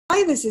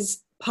Hi, this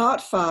is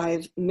part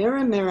 5,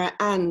 Mirror, Mirror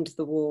and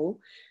the Wall,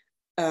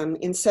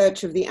 in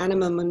search of the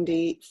ANIMA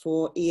MUNDI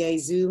for EA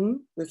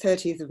Zoom, the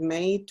 30th of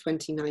May,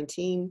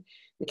 2019,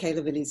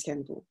 Michaela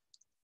Villiers-Kendall.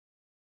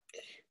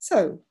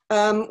 So,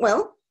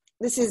 well,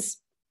 this is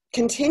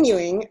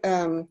continuing,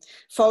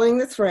 following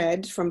the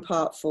thread from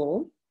part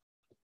 4,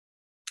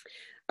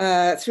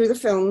 through the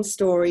film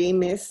story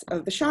myth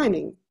of The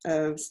Shining,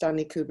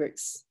 Stanley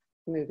Kubrick's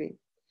movie.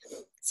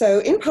 So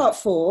in part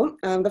 4,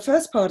 the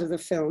first part of the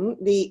film,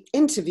 the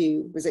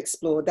interview was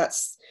explored.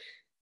 That's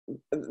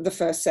the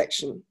first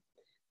section.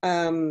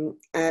 In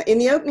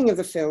the opening of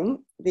the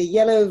film, the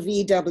yellow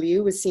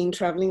VW was seen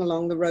traveling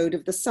along the Road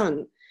of the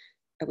Sun,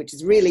 which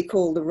is really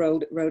called the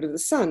Road of the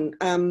Sun,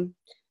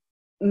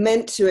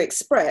 meant to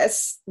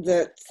express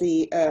that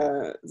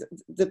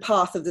the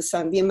path of the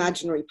sun, the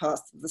imaginary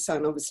path of the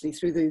sun, obviously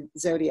through the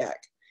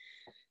zodiac.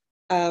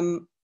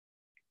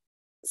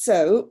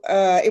 So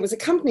it was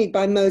accompanied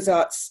by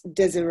Mozart's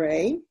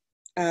Désirée,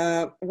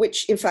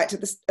 which in fact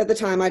at the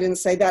time I didn't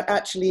say that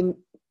actually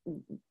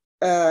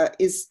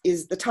is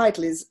the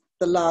title is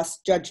The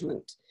Last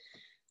Judgment,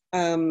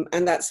 and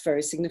that's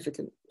very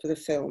significant for the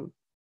film.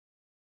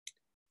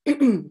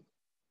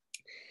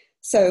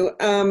 So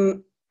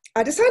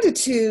I decided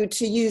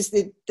to use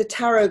the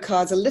tarot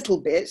cards a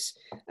little bit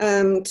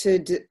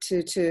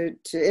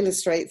to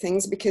illustrate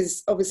things,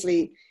 because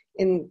obviously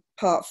in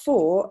part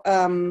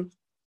 4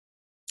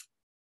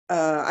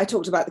 I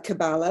talked about the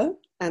Kabbalah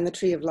and the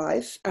Tree of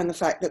Life, and the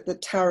fact that the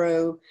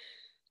tarot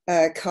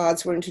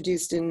cards were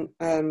introduced in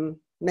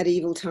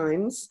medieval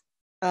times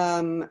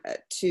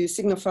to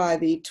signify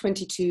the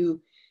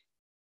 22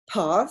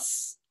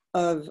 paths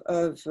of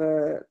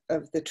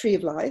the Tree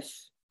of Life,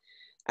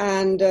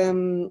 and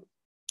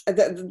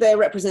they're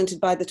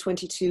represented by the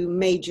 22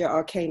 major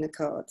arcana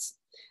cards.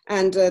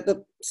 And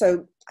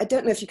so I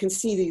don't know if you can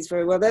see these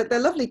very well. They're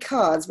lovely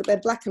cards, but they're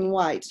black and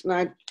white. And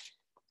I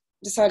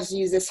decided to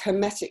use this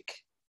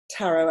Hermetic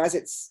tarot, as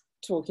it's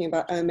talking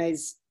about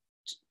Hermes.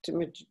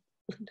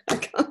 I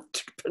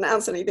can't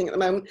pronounce anything at the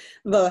moment.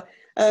 The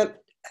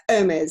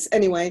Hermes,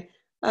 anyway,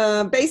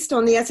 based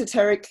on the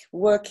esoteric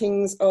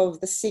workings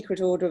of the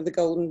Secret Order of the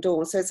Golden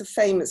Dawn. So it's a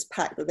famous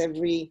pack that they've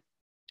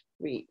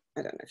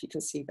I don't know if you can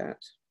see that.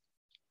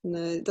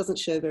 No, it doesn't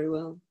show very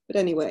well. But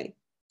anyway,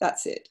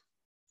 that's it.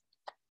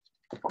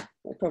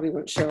 It probably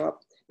won't show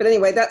up. But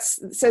anyway,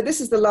 so this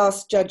is the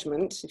Last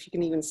Judgment, if you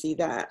can even see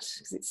that,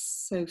 because it's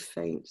so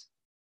faint.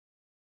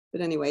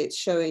 But anyway, it's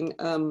showing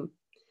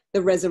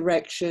the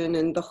resurrection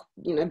and the,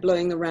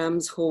 blowing the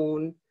ram's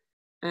horn,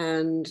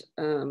 and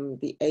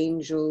the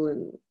angel,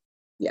 and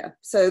yeah.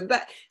 So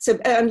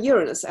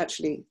Uranus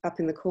actually up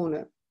in the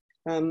corner,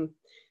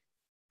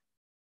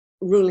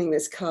 ruling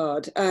this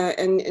card,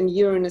 and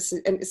Uranus,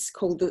 and it's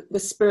called the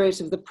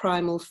spirit of the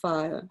primal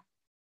fire.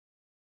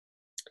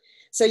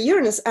 So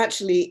Uranus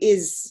actually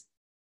is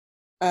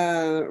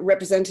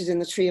represented in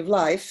the Tree of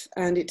Life,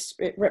 and it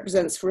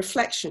represents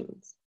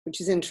reflections,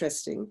 which is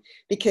interesting,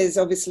 because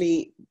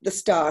obviously the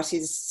start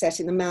is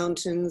set in the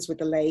mountains with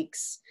the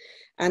lakes,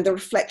 and the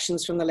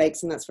reflections from the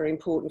lakes, and that's very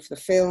important for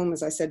the film,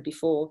 as I said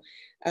before,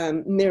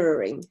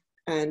 mirroring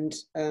and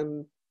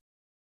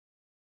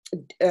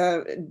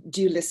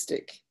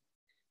dualistic.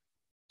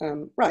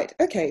 Right,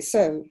 okay,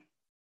 so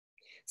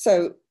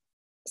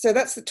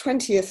that's the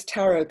 20th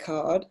tarot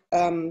card,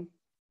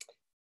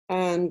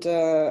 and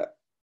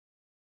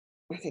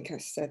I think I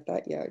said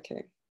that, yeah,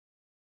 okay.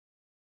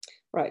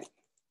 Right.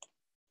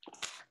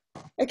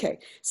 Okay,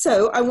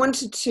 so I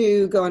wanted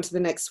to go on to the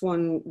next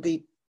one,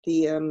 the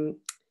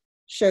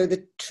show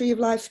the Tree of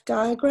Life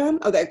diagram.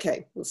 Oh,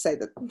 okay, we'll say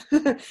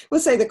that.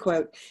 We'll say the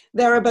quote.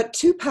 There are but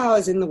two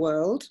powers in the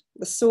world,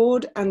 the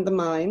sword and the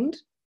mind.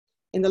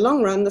 In the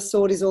long run, the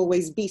sword is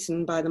always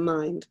beaten by the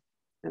mind.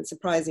 And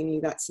surprisingly,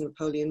 that's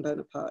Napoleon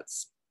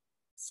Bonaparte's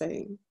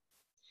saying.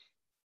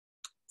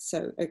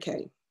 So,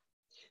 okay.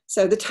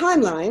 So the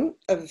timeline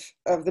of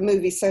the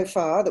movie so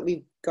far that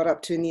we've got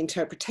up to in the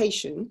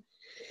interpretation,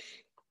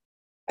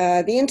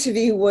 the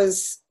interview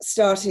was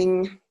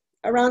starting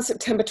around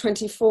September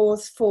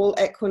 24th, fall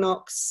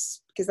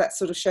equinox, because that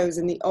sort of shows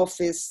in the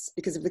office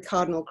because of the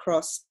cardinal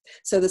cross.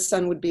 So the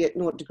sun would be at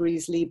 0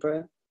 degrees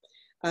Libra.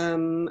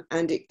 And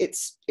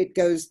it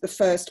goes, the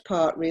first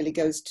part really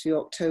goes to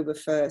October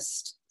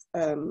 1st,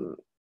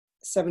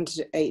 7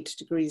 to 8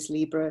 degrees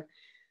Libra.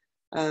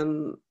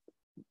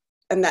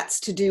 And that's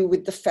to do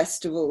with the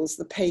festivals,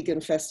 the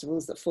pagan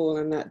festivals that fall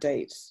on that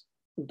date.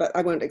 But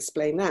I won't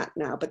explain that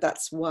now, but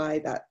that's why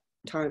that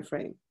time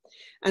frame.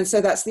 And so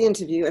that's the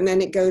interview. And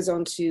then it goes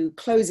on to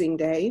closing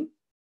day,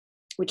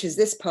 which is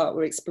this part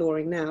we're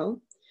exploring now,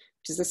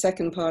 which is the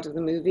second part of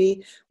the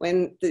movie,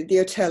 when the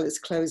hotel is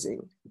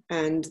closing.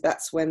 And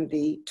that's when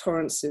the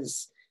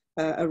Torrances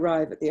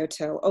arrive at the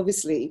hotel.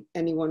 Obviously,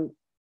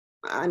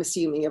 I'm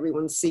assuming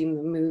everyone's seen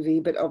the movie,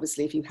 but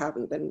obviously if you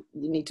haven't, then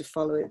you need to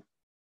follow it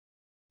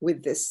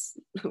with this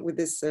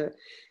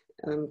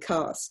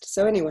cast.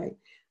 So anyway,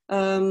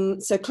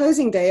 so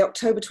closing day,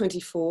 October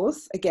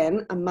 24th,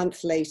 again, a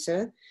month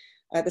later,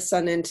 The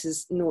sun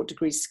enters 0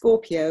 degrees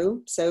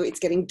Scorpio, so it's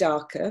getting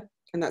darker,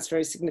 and that's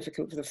very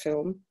significant for the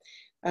film.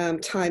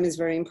 Time is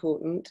very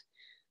important.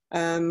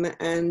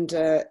 And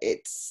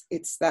it's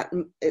a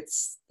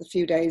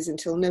few days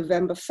until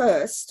November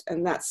 1st,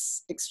 and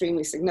that's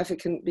extremely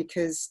significant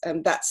because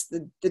that's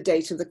the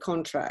date of the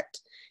contract.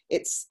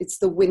 It's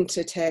the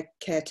winter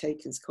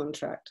caretaker's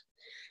contract,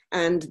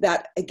 and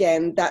that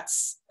again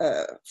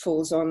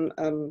falls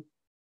on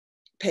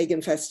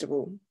pagan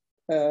festival,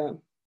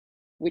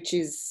 which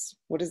is,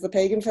 what is the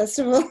pagan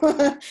festival?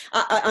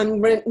 I'm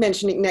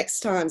mentioning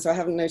next time, so I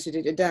haven't noted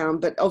it down,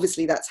 but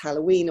obviously that's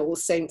Halloween, All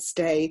Saints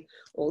Day,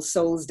 All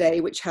Souls Day,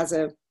 which has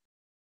a,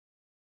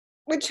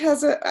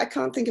 I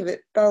can't think of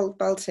it,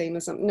 Beltane or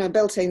something. No,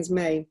 Beltane's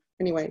May.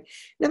 Anyway,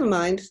 never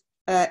mind.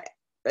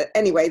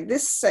 Anyway,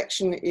 this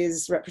section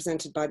is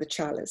represented by the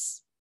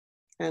chalice,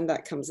 and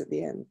that comes at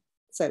the end.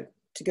 So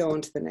to go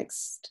on to the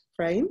next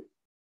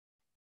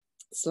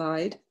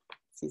slide,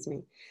 excuse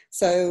me.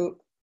 So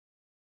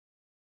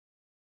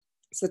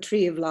it's the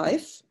Tree of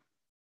Life.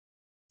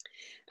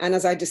 And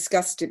as I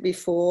discussed it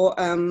before,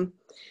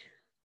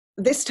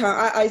 this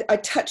time I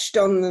touched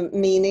on the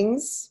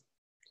meanings,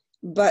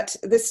 but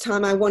this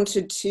time I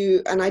wanted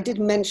to, and I did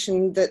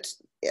mention that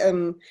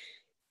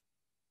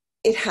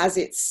it has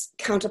its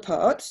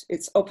counterpart,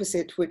 its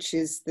opposite, which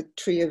is the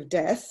Tree of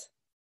Death,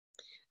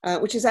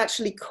 which is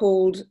actually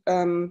called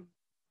the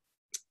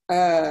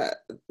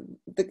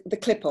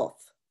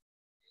Qliphoth.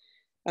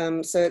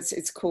 So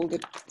it's called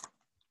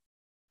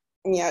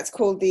it's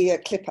called the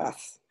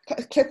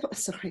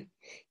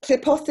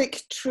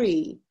Qliphothic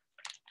tree.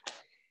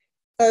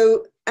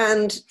 So,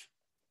 and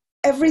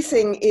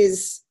everything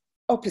is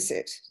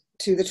opposite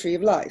to the Tree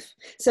of Life.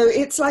 So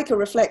it's like a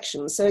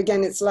reflection. So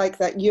again, it's like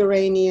that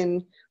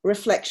Uranian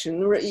reflection.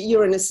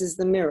 Uranus is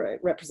the mirror.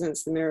 It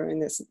represents the mirror in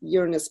this.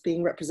 Uranus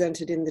being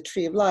represented in the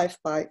Tree of Life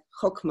by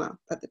Chokmah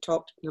at the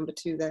top, number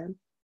 2 there.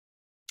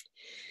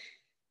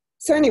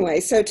 So anyway,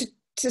 so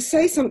to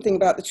say something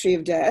about the Tree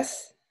of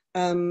Death,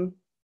 in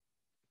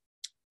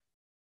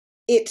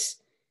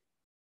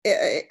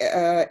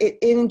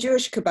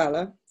Jewish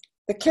Kabbalah,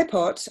 the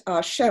Qliphot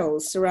are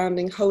shells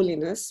surrounding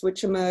holiness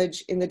which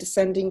emerge in the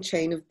descending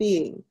chain of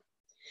being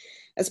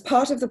as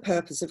part of the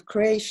purpose of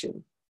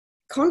creation.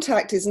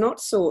 Contact is not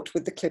sought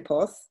with the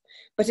Qliphoth,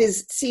 but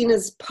is seen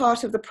as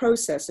part of the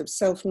process of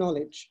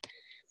self-knowledge.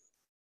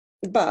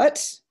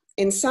 But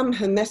in some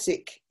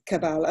Hermetic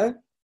Kabbalah,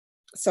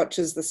 such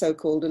as the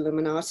so-called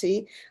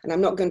Illuminati, and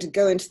I'm not going to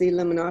go into the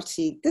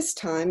Illuminati this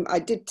time, I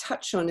did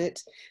touch on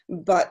it,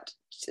 but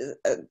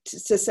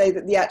to say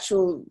that the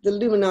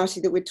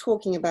Illuminati that we're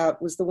talking about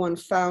was the one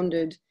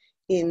founded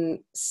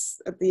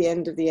at the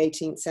end of the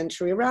 18th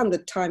century, around the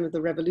time of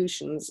the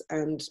revolutions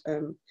and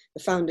the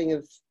founding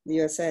of the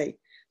USA.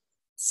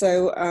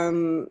 So,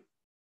 and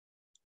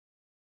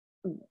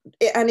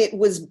it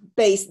was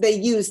they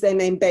used their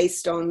name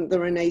based on the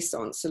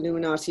Renaissance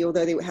Illuminati,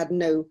 although they had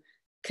no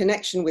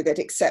connection with it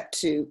except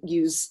to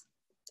use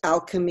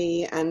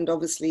alchemy, and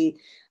obviously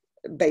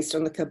based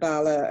on the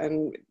Kabbalah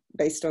and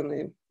based on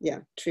the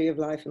Tree of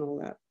Life and all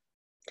that.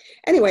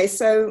 Anyway,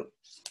 so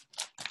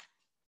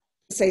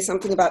say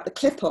something about the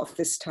Qliphoth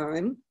this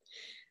time.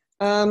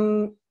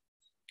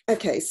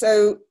 Okay,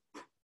 so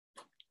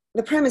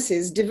the premise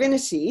is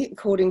divinity,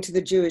 according to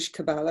the Jewish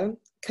Kabbalah,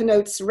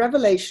 connotes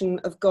revelation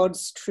of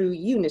God's true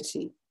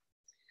unity.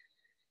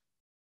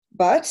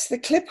 But the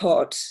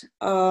Qliphot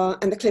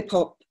and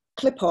the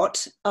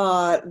Qliphot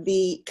are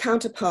the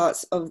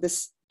counterparts of the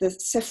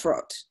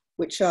Sephirot,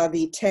 which are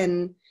the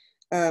 10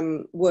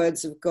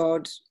 words of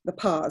God, the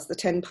paths, the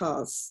 10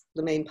 paths,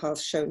 the main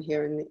paths shown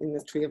here in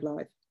the Tree of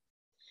Life.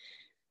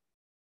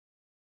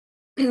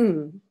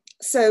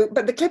 So,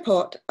 but the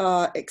Qliphot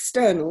are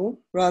external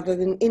rather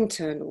than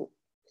internal.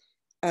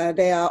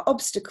 They are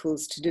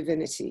obstacles to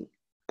divinity.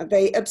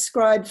 They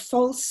ascribe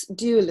false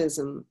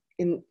dualism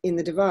in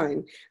the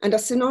divine and are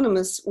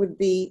synonymous with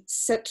the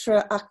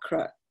Setra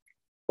Akra,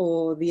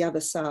 or the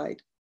other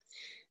side,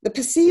 the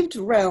perceived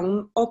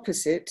realm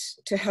opposite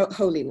to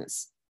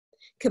holiness.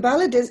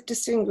 Kabbalah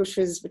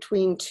distinguishes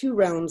between 2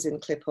 realms in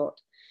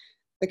Qliphot,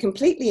 the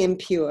completely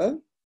impure,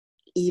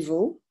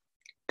 evil,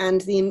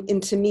 and the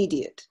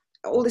intermediate.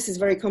 All this is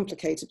very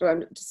complicated, but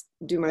I'm just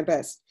do my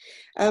best.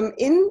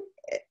 In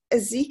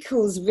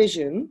Ezekiel's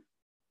vision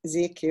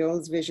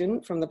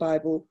from the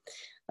Bible,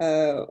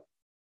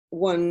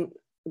 1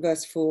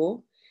 verse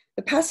 4,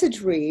 the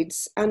passage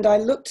reads, "And I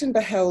looked and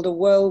beheld a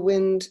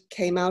whirlwind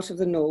came out of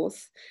the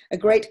north, a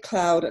great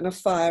cloud and a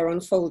fire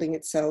unfolding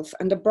itself,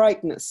 and a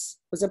brightness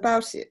was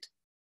about it."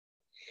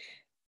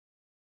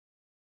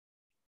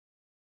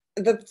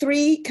 The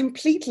 3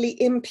 completely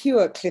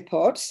impure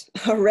Qliphot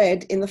are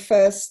read in the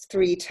first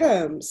 3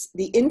 terms.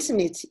 The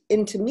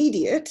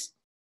intermediate,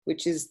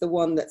 which is the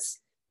one that's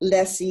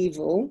less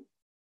evil,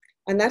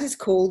 and that is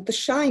called the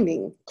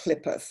shining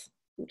Qliphoth,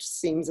 which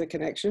seems a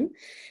connection.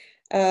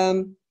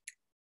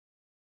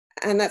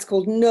 And that's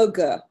called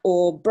Noga,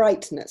 or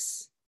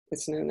brightness,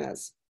 it's known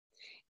as.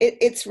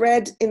 It's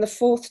read in the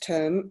fourth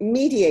term,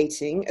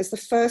 mediating as the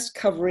first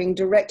covering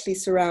directly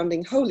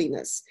surrounding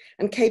holiness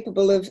and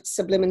capable of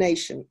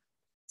sublimination.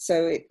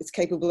 So it's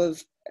capable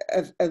of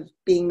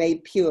being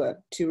made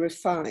pure, to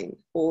refine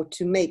or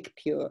to make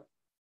pure.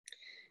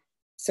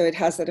 So it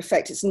has that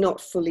effect. It's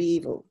not fully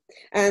evil.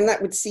 And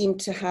that would seem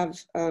to have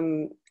a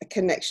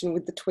connection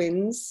with the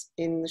twins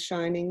in The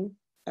Shining,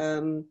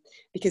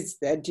 because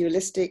they're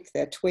dualistic,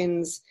 they're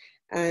twins,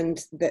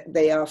 and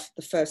they are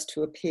the first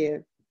to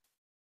appear.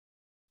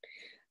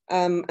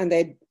 And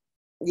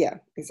yeah,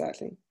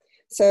 exactly.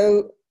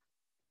 So,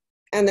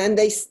 and then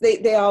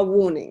they are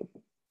warning.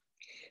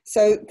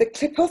 So the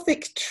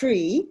clipothic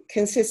tree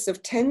consists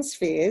of 10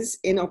 spheres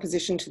in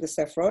opposition to the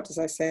Sephiroth, as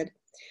I said,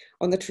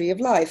 on the tree of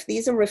life.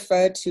 These are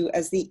referred to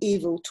as the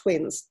evil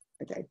twins.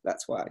 Okay,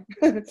 that's why.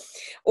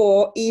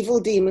 Or evil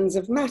demons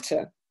of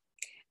matter.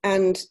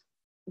 And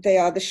they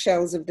are the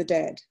shells of the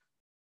dead.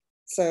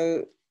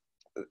 So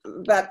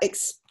that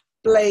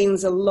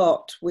explains a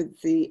lot with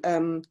the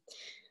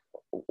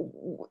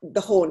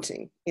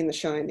haunting in The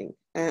Shining.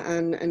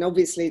 And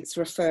obviously it's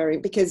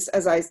referring, because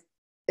as I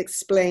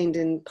explained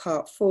in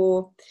part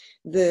 4,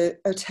 the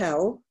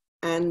hotel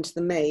and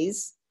the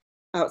maze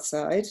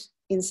outside,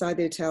 inside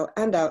the hotel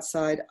and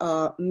outside,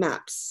 are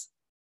maps.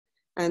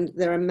 And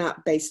they're a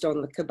map based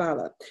on the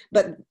Kabbalah.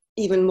 But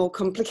even more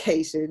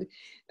complicated,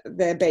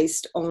 they're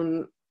based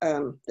on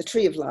the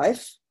tree of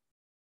life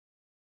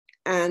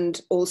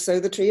and also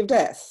the tree of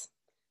death.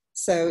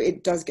 So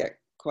it does get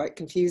quite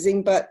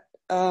confusing, but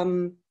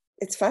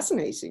it's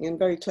fascinating and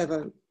very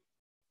clever.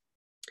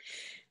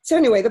 So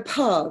anyway, the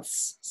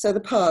paths. So the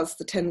paths,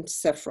 the 10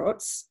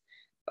 Sephiroths,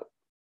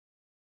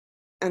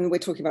 and we're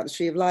talking about the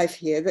tree of life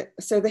here.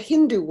 So the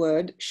Hindu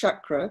word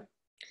chakra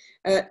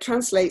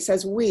translates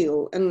as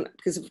wheel, and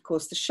because of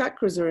course the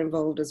chakras are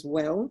involved as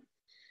well.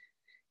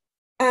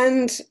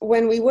 And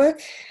when we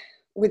work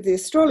with the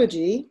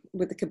astrology,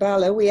 with the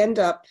Kabbalah, we end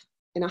up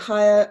in a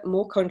higher,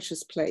 more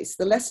conscious place.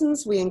 The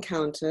lessons we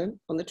encounter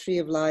on the tree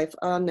of life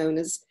are known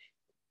as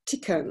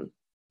tikkun,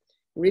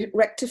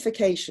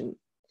 rectification.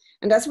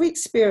 And as we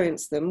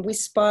experience them, we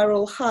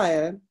spiral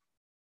higher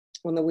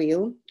on the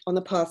wheel, on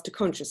the path to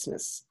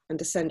consciousness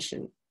and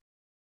ascension.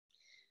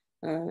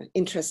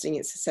 Interesting,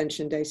 it's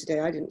Ascension Day today.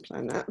 I didn't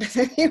plan that, but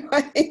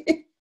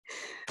anyway,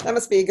 that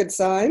must be a good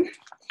sign.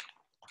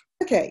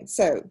 Okay,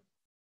 so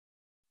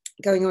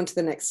going on to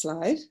the next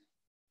slide.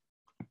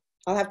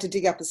 I'll have to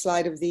dig up a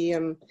slide of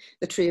the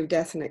tree of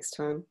death next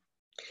time.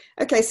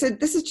 Okay, so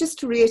this is just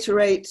to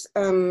reiterate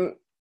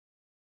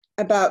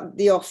about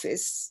the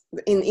office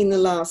in the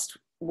last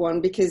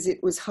one, because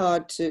it was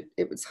hard to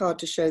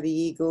show the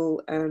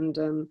eagle, and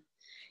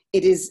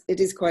it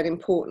is quite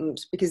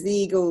important, because the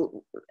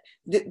eagle,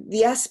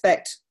 the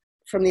aspect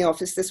from the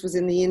office, this was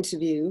in the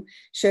interview,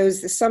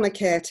 shows the summer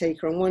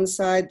caretaker on one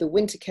side, the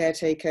winter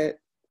caretaker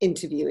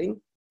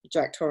interviewing,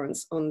 Jack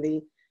Torrance, on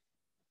the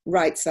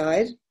right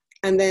side,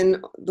 and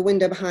then the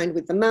window behind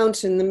with the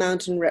mountain. The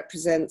mountain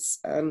represents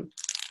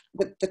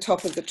the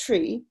top of the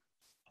tree.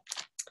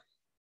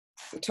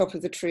 The top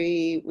of the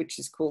tree, which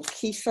is called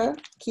Kether,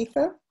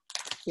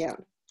 yeah,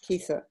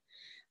 Kether,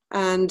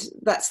 and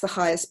that's the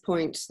highest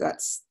point.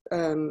 That's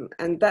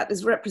and that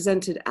is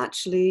represented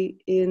actually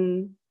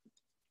in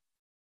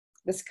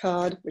this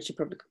card, which you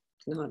probably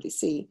can hardly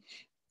see.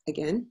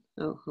 Again,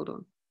 oh, hold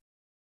on.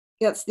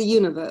 That's the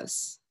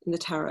universe in the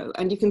tarot,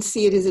 and you can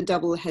see it is a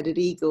double-headed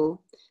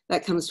eagle.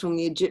 That comes from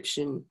the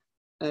Egyptian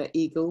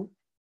eagle.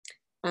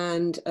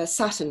 And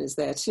Saturn is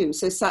there too.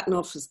 So Saturn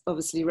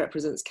obviously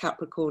represents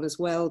Capricorn as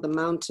well, the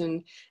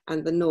mountain,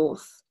 and the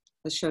north,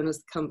 as shown as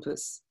the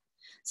compass.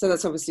 So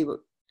that's obviously what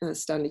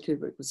Stanley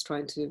Kubrick was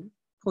trying to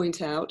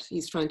point out.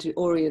 He's trying to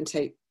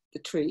orientate the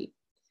tree.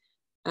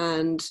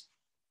 And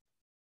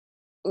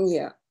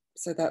yeah,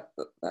 so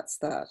that's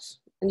that.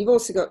 And you've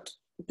also got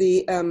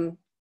the,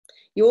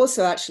 you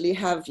also actually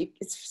have,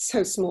 it's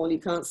so small you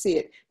can't see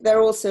it. There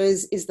also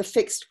is the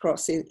fixed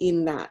cross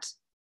in that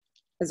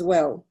as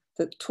well.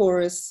 The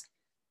Taurus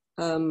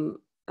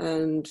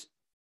and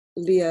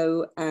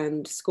Leo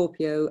and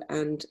Scorpio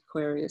and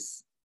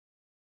Aquarius.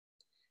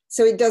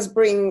 So it does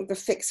bring the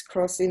fixed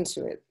cross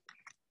into it.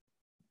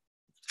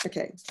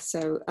 Okay,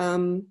 so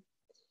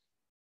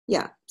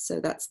yeah,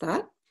 so that's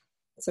that.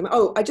 So,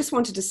 oh, I just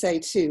wanted to say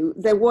too,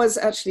 there was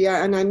actually,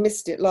 and I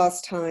missed it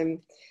last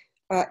time,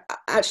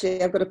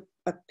 actually I've got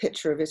a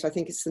picture of it. I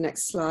think it's the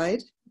next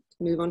slide.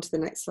 Move on to the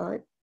next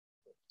slide.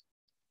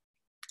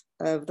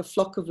 Of the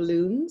flock of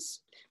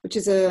loons, which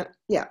is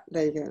yeah,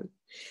 there you go.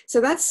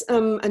 So that's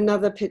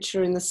another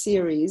picture in the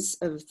series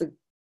of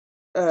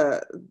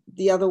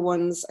the other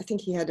ones. I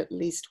think he had at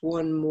least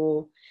one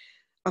more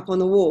up on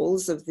the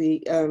walls of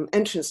the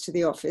entrance to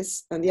the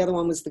office, and the other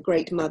one was the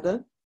Great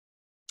Mother.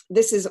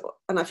 This is,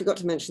 and I forgot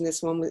to mention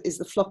this one, is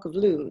the flock of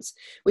loons,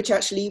 which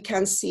actually you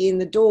can see in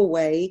the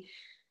doorway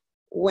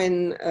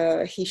when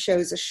he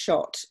shows a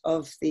shot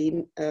of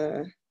the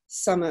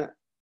summer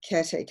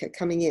caretaker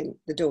coming in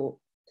the door.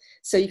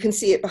 So you can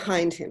see it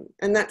behind him.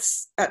 And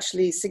that's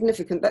actually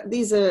significant. That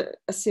these are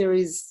a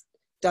series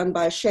done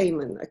by a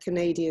shaman, a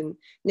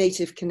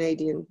native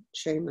Canadian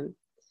shaman.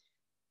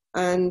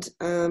 And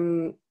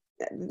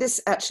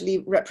this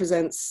actually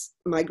represents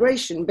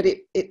migration, but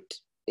it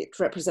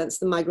represents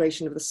the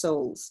migration of the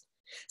souls.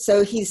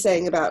 So he's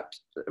saying about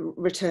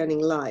returning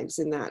lives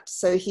in that.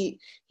 So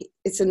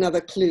it's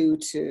another clue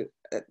to,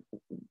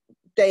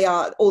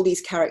 all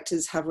these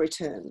characters have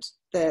returned.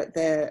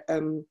 They're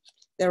on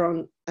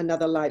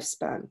another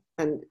lifespan,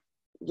 and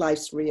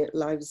lives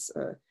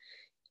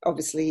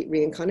obviously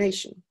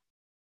reincarnation.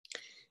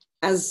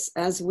 As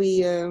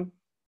we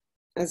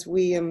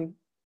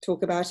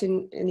talk about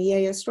in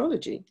EA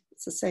astrology,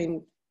 it's the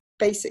same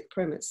basic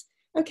premise.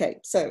 Okay,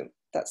 so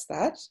that's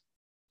that.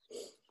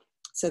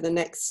 So the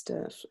next,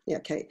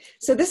 okay.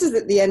 So this is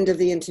at the end of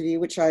the interview,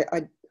 which I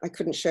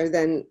couldn't show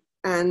then.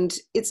 And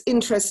it's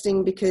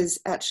interesting because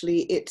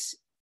actually it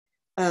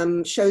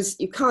shows,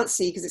 you can't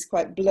see because it's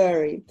quite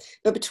blurry,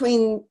 but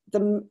in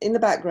the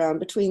background,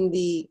 between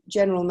the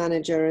general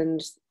manager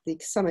and the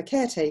summer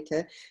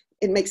caretaker,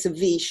 it makes a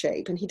V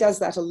shape. And he does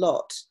that a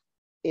lot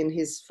in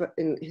his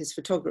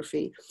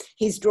photography.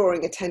 He's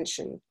drawing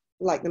attention,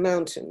 like the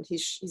mountain.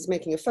 He's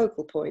making a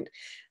focal point.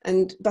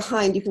 And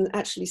behind, you can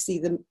actually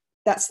see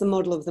that's the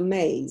model of the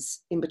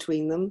maze in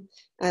between them.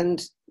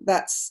 And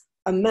that's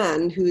a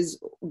man who is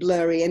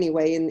blurry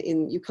anyway,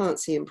 you can't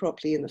see him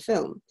properly in the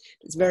film.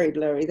 It's very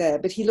blurry there,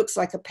 but he looks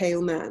like a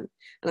pale man.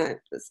 And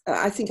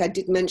I think I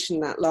did mention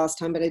that last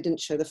time, but I didn't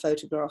show the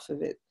photograph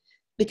of it,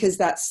 because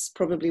that's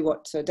probably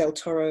what Del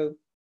Toro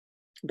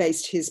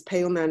based his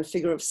pale man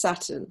figure of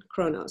Saturn,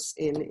 Kronos,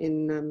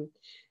 in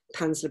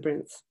Pan's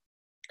Labyrinth.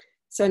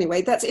 So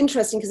anyway, that's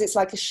interesting because it's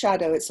like a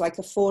shadow. It's like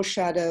a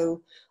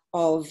foreshadow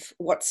of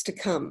what's to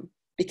come,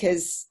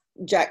 because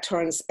Jack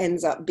Torrance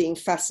ends up being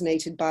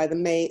fascinated by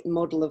the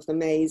model of the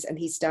maze, and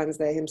he stands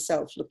there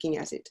himself looking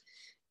at it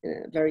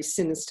in a very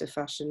sinister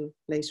fashion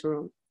later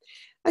on.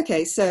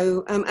 Okay,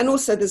 so, and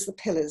also there's the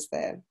pillars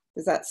there,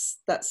 because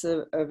that's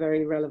a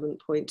very relevant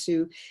point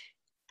too.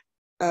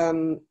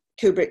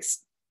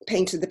 Kubrick's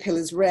painted the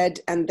pillars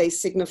red, and they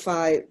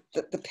signify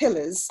that the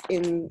pillars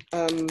in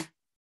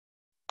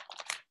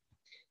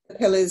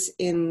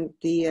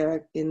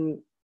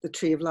the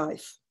Tree of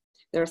Life.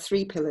 There are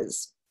 3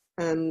 pillars.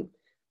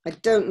 I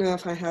don't know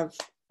if I have,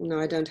 no,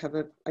 I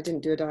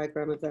didn't do a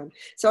diagram of them.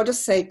 So I'll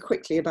just say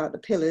quickly about the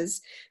pillars.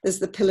 There's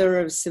the pillar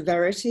of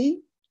severity,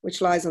 which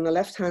lies on the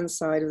left-hand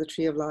side of the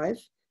Tree of Life,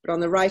 but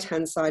on the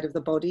right-hand side of the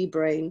body,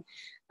 brain,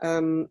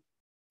 and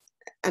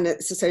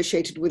it's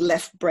associated with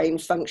left brain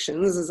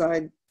functions, as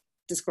I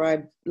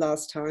described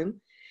last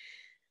time.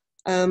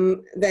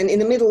 Then in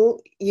the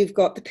middle, you've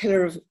got the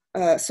pillar of,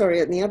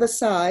 on the other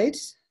side,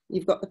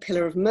 you've got the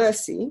pillar of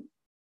mercy,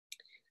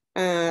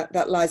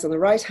 that lies on the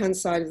right-hand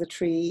side of the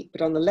tree,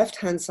 but on the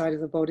left-hand side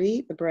of the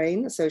body, the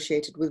brain,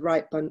 associated with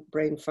right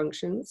brain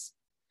functions.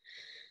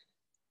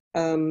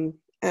 And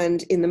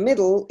in the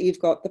middle, you've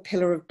got the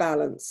pillar of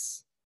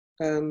balance,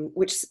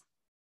 which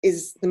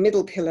is the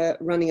middle pillar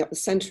running up the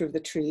center of the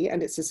tree,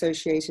 and it's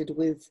associated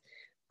with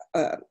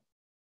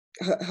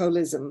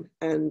holism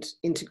and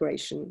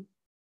integration.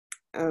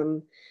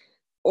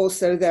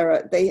 Also,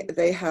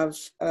 they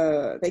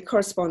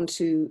correspond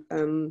to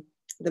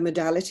the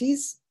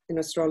modalities in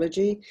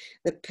astrology.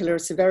 The pillar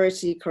of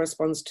severity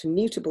corresponds to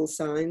mutable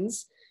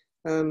signs.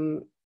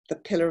 The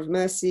pillar of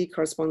mercy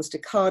corresponds to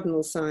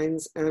cardinal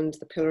signs, and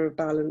the pillar of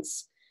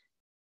balance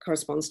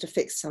corresponds to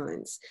fixed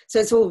signs. So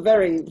it's all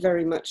very,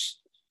 very much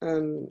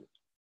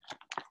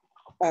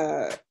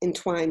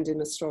entwined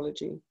in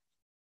astrology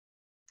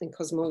and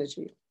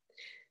cosmology.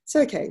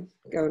 So, okay,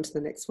 go on to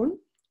the next one.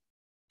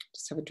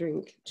 Just have a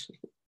drink, actually.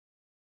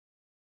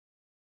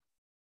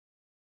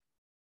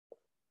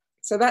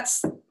 So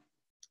that's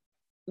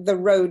the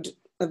road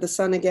of the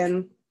sun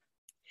again.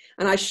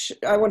 And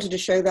I wanted to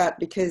show that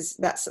because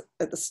that's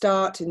at the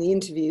start in the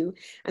interview,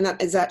 and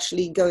that is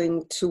actually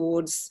going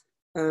towards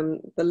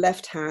the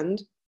left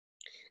hand.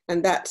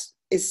 And that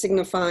is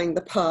signifying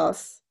the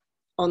path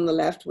on the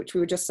left, which we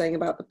were just saying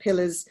about the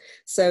pillars.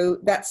 So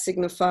that's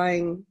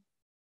signifying,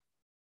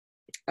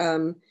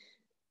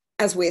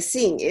 as we're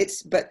seeing it,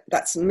 but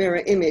that's a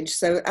mirror image.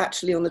 So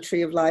actually on the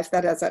Tree of Life,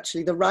 that is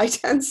actually the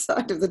right-hand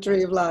side of the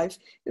Tree of Life.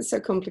 It's so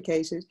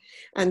complicated.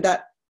 And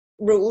that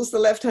rules the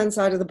left-hand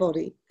side of the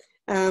body.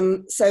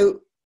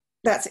 So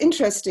that's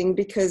interesting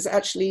because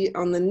actually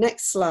on the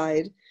next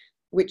slide,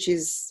 which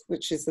is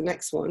the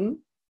next one,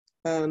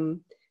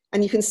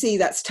 and you can see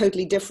that's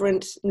totally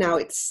different. Now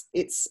it's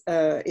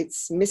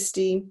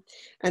misty,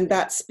 and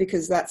that's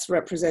because that's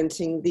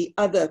representing the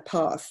other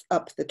path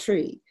up the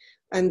tree.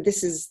 And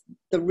this is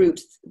the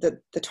route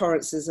that the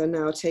Torrances are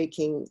now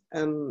taking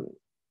on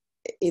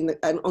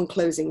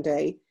closing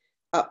day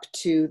up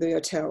to the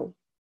hotel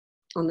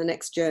on the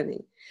next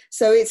journey.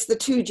 So it's the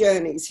 2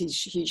 journeys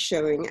he's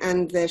showing,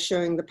 and they're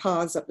showing the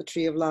paths up the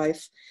Tree of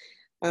Life.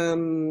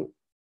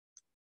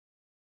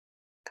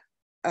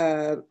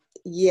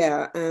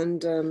 Yeah,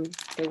 and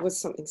there was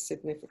something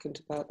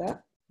significant about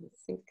that, I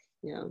think.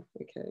 Yeah,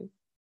 okay.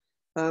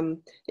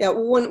 Yeah,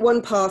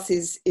 one path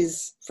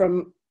is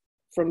from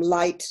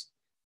light,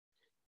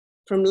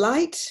 from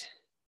light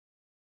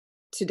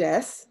to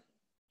death,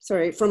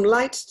 sorry, from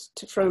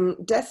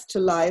death to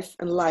life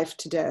and life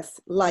to death,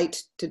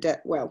 light to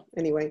death. Well,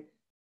 anyway,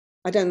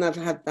 I don't know if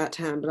I have that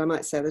to hand, but I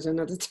might say that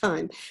another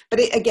time. But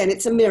again,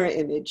 it's a mirror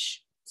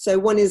image. So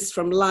one is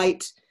from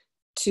light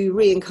to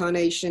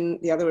reincarnation,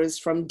 the other is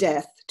from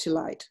death to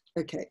light.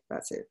 Okay,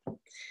 that's it.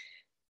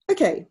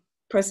 Okay,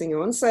 pressing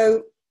on.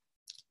 So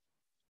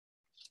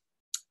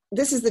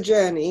this is the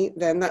journey,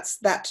 then that's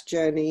that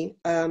journey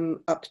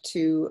up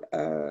to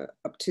the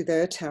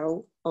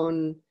hotel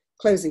on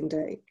closing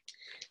day.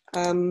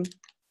 And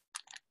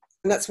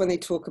that's when they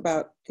talk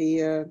about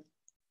the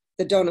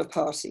donor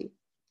party.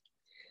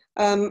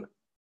 And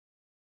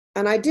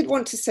I did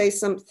want to say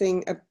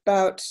something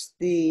about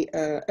the,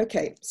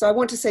 okay, so I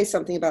want to say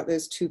something about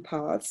those two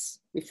paths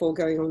before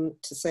going on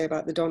to say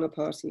about the donor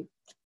party.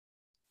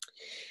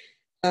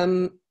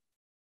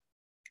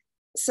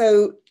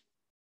 So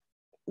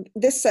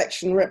this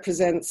section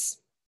represents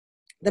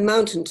the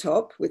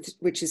mountaintop,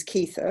 which is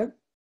Kita,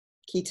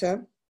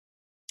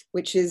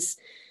 which is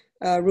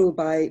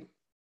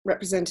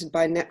represented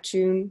by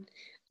Neptune.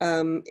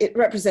 It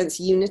represents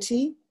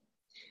unity,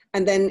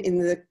 and then in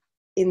the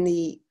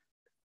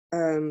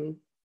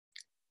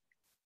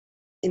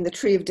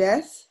tree of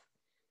death,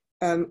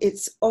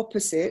 its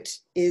opposite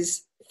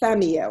is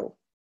Thamiel,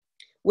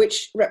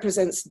 which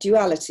represents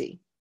duality,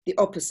 the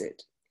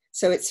opposite.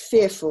 So it's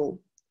fearful.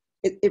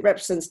 It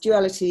represents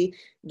duality,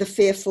 the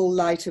fearful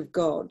light of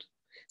God.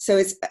 So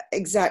it's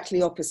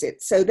exactly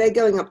opposite. So they're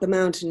going up the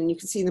mountain and you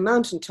can see the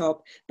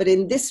mountaintop, but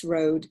in this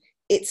road,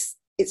 it's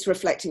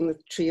reflecting the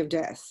tree of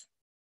death.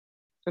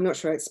 I'm not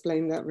sure I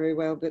explained that very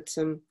well, but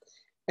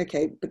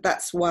okay, but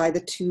that's why the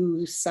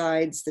two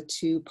sides, the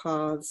two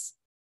paths.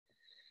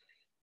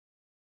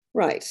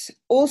 Right.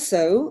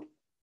 Also,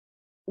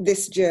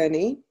 this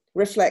journey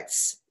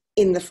reflects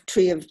in the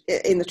tree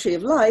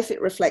of life, it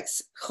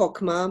reflects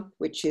Chokmah,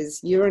 which is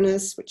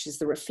Uranus, which is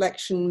the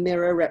reflection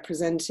mirror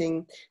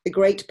representing the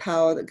great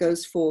power that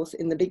goes forth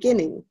in the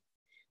beginning,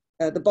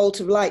 the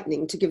bolt of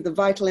lightning to give the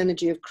vital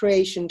energy of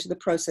creation to the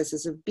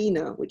processes of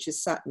Bina, which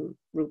is Saturn,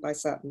 ruled by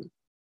Saturn.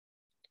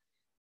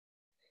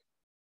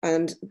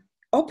 And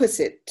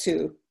opposite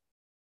to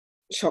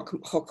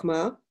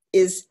Chokmah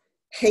is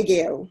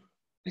Hegel.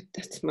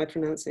 My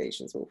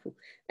pronunciation is awful.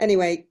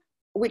 Anyway,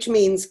 which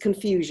means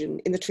confusion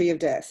in the tree of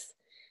death.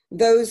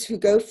 Those who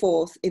go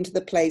forth into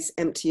the place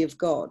empty of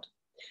God.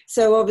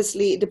 So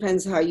obviously it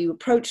depends how you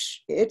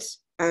approach it.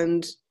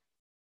 And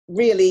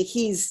really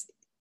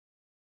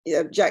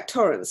Jack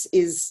Torrance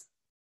is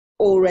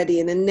already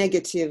in a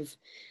negative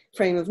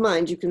frame of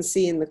mind. You can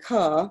see in the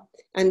car,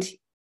 and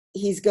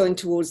he's going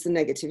towards the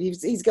negative.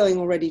 He's going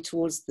already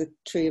towards the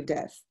tree of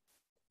death.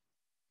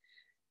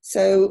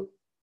 So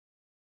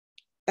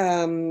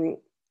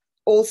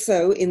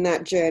also in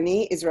that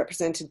journey is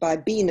represented by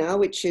Bina,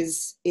 which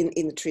is in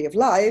the tree of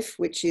life,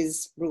 which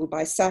is ruled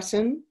by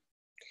Saturn.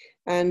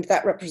 And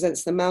that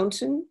represents the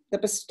mountain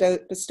that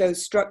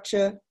bestows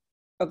structure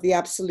of the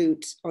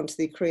absolute onto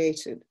the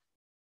created.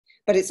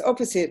 But its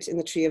opposite in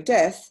the tree of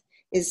death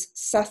is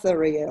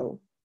Sathariel,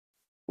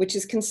 which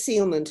is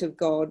concealment of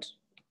God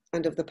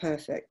and of the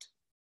perfect.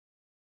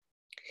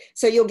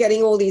 So you're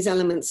getting all these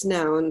elements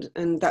now,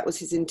 and that was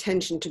his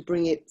intention to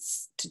bring it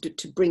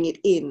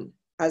in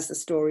as the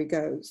story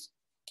goes.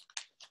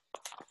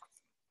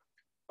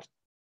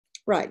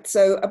 Right,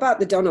 so about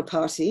the Donner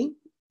Party.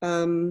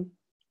 So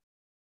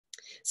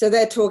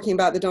they're talking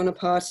about the Donner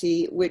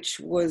Party, which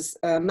was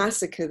a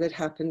massacre that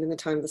happened in the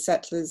time of the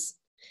settlers,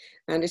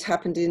 and it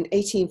happened in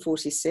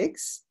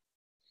 1846.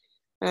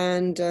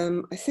 And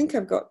I think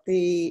I've got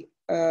the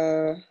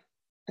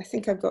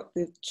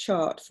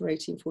chart for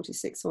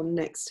 1846 on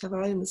next. Have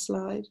I on the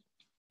slide?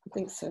 I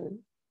think so.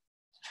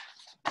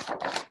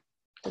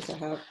 Yes, I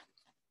have.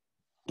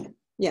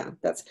 Yeah,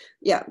 that's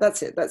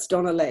it. That's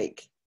Donna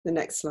Lake, the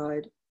next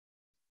slide.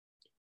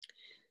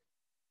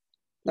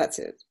 That's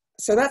it.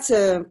 So that's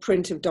a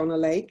print of Donna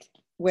Lake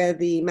where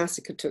the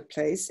massacre took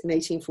place in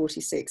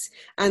 1846.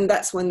 And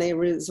that's when they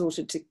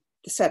the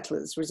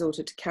settlers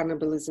resorted to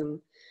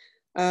cannibalism.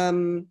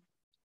 And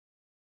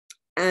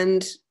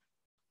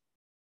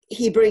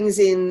he brings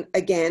in,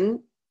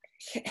 again,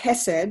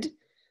 Hesed,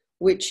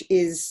 which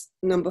is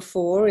number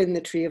 4 in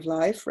the Tree of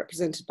Life,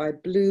 represented by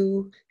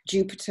blue,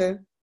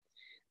 Jupiter.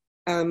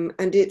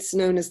 And it's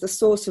known as the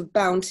source of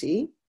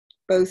bounty,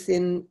 both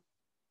in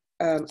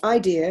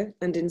idea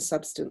and in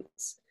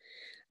substance.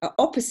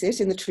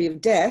 Opposite in the Tree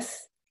of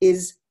Death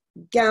is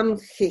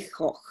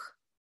Gamchichoch.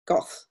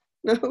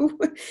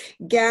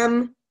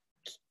 Gamchichoch.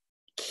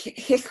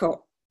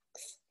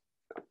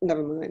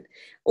 Never mind.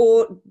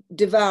 Or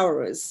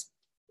devourers.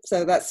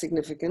 So that's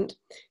significant.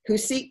 Who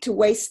seek to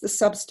waste the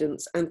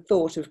substance and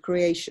thought of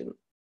creation.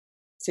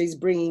 So he's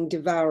bringing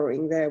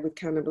devouring there with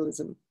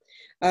cannibalism.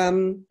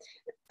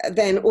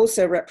 Then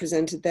also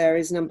represented there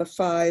is number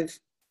 5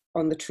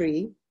 on the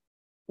tree,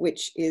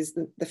 which is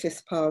the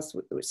 5th path,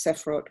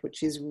 Sephiroth,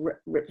 which is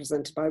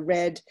represented by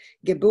red.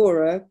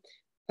 Gebura,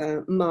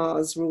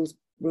 Mars, ruled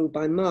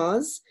by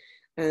Mars.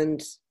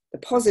 And the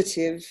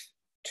positive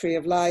tree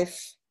of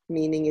life,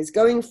 meaning is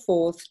going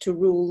forth to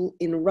rule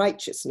in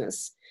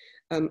righteousness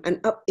and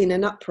up in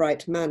an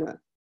upright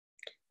manner.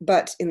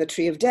 But in the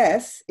tree of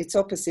death, its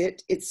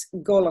opposite, it's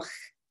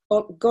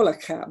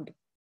golachab.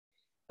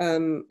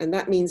 And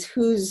that means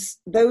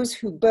those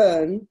who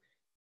burn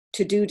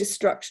to do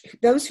destruction,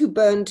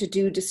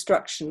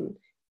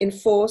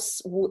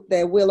 enforce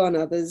their will on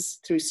others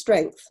through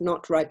strength,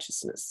 not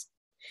righteousness.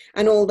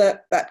 And all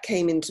that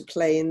came into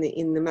play in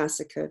the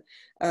massacre.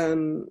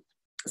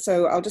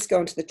 So I'll just go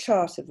into the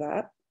chart of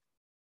that.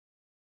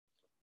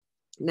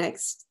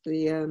 Next,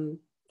 the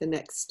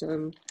next,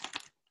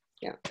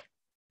 yeah.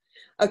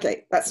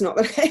 Okay, that's not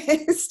the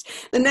next.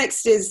 The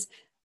next is,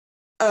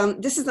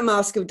 this is the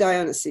Mask of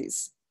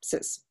Dionysus.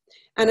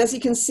 And as you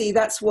can see,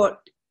 that's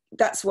what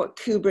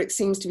Kubrick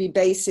seems to be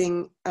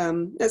basing,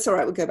 that's all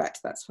right, we'll go back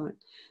to that, it's fine.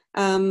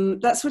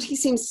 That's what he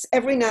seems,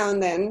 every now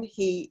and then,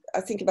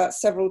 I think about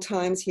several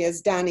times, he has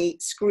Danny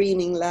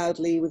screaming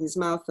loudly with his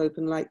mouth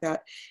open like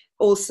that.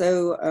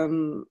 Also,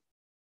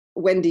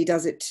 Wendy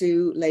does it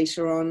too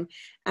later on,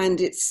 and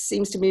it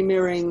seems to be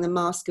mirroring the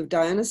Mask of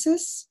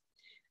Dionysus,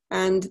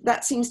 and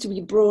that seems to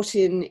be brought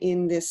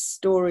in this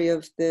story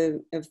of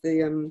the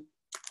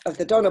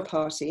Donner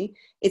Party.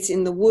 It's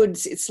in the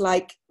woods. It's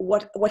like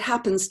what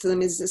happens to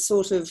them is a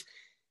sort of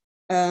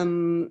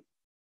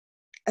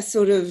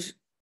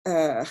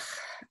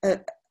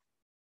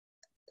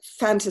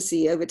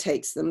fantasy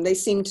overtakes them. They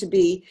seem to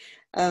be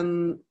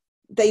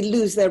they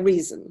lose their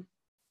reason,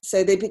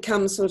 so they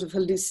become sort of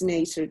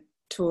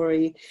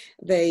hallucinatory.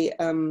 They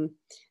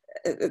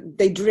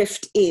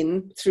drift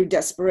in through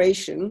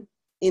desperation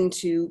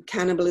into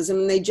cannibalism,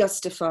 and they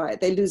justify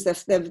it. They lose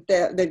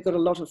they've got a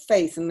lot of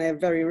faith, and they're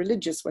very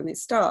religious when they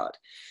start,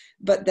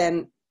 but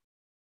then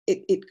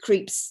it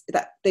creeps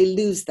that they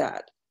lose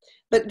that.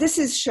 But this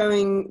is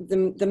showing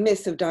the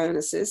myth of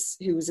Dionysus,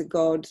 who was a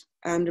god,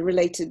 and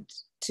related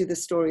to the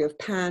story of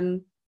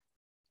Pan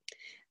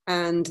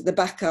and the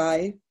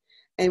Bacchae,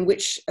 in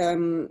which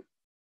in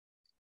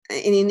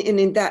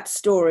that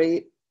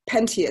story,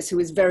 Pentheus, who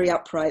is very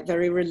upright,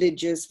 very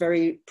religious,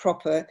 very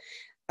proper,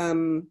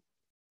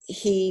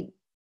 he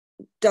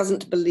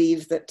doesn't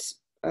believe that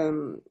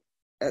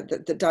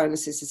that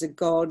Dionysus is a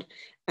god,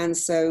 and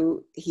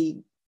so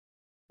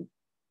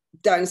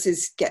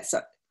Dionysus gets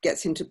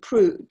him to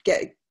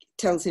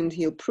tells him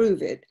he'll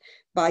prove it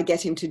by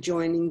getting to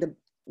joining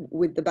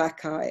with the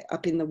Bacchae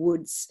up in the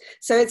woods.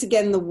 So it's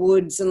again the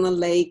woods and the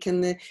lake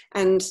and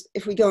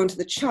if we go onto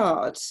the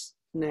chart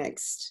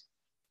next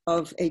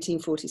of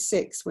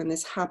 1846 when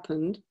this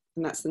happened,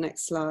 and that's the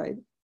next slide.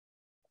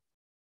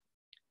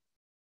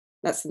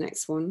 That's the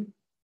next one.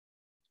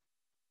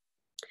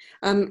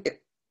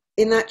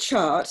 In that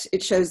chart,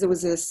 it shows there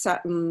was a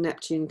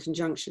Saturn-Neptune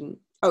conjunction.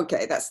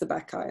 Okay, that's the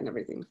Bacchae and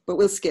everything, but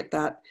we'll skip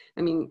that.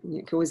 I mean,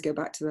 you can always go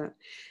back to that.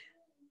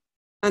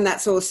 And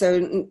that's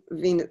also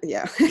Venus,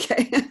 yeah,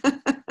 okay.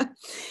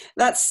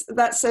 that's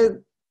so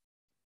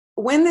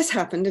when this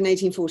happened in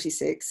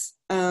 1846,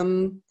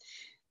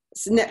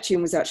 so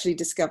Neptune was actually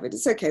discovered.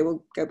 It's okay,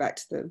 we'll go back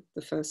to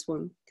the first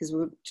one, because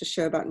we'll just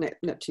show about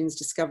Neptune's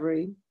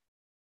discovery.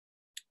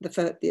 That's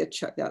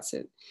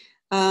it.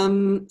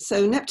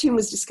 So Neptune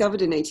was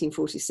discovered in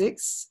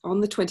 1846 on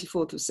the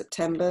 24th of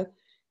September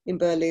in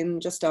Berlin,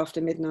 just after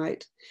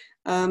midnight.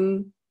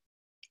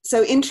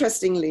 So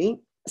interestingly,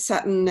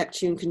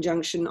 Saturn-Neptune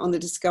conjunction on the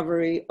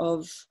discovery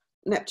of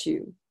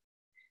Neptune.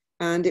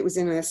 And it was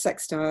in a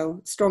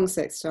sextile, strong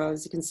sextile,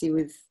 as you can see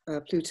with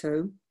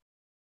Pluto.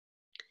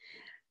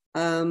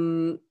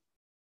 And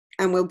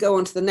we'll go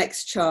on to the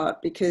next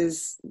chart,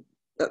 because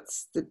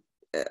that's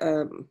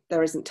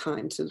there isn't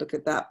time to look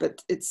at that,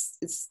 but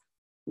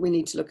we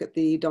need to look at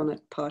the Donner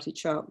Party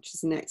chart, which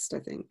is next, I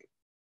think.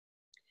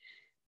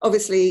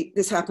 Obviously,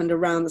 this happened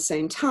around the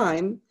same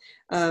time.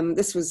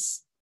 This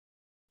was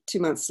 2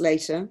 months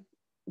later,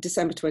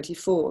 December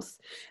 24th.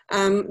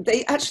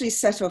 They actually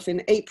set off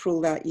in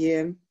April that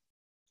year.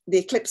 The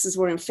eclipses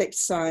were in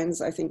fixed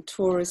signs, I think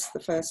Taurus,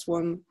 the first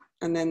one,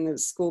 and then the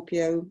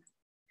Scorpio,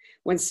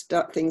 when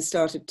things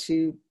started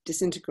to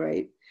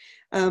disintegrate.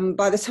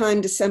 By the time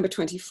December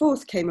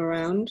 24th came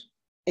around,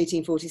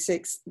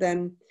 1846,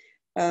 then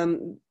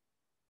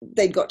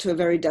they'd got to a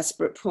very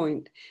desperate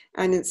point.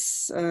 And it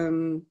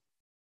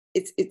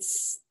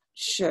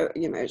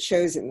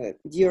shows in the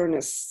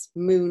Uranus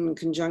moon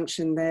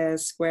conjunction there,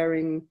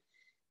 squaring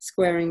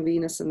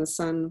Venus and the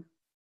Sun,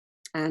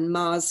 and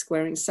Mars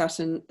squaring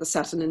Saturn, the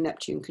Saturn and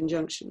Neptune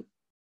conjunction.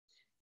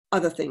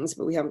 Other things,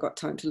 but we haven't got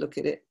time to look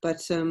at it.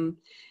 But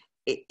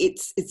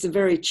it's a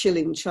very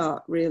chilling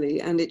chart,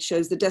 really, and it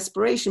shows the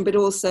desperation, but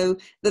also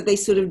that they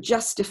sort of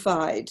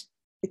justified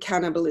the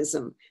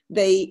cannibalism.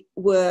 They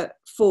were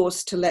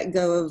forced to let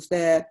go of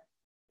their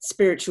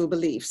spiritual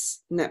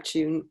beliefs,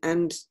 Neptune,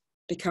 and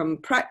become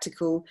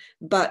practical,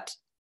 but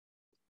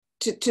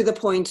to the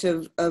point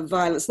of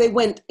violence. They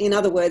went, in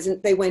other words,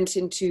 they went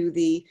into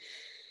the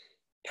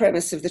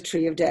premise of the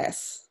tree of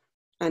death.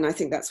 And I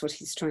think that's what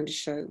he's trying to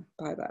show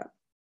by that.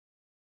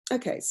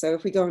 Okay, so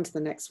if we go on to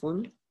the next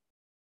one.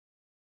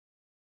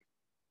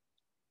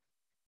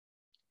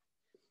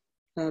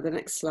 The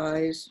next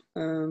slide.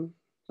 Hold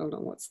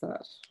on, what's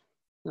that?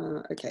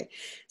 Okay,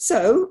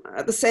 so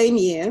at the same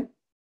year,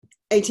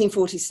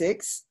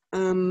 1846,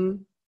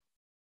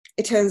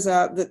 it turns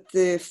out that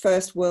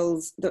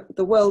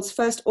the world's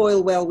first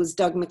oil well was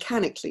dug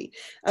mechanically.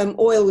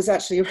 Oil was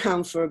actually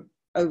around for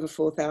over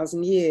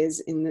 4,000 years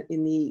in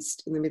the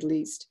East, in the Middle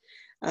East,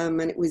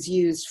 and it was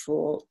used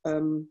for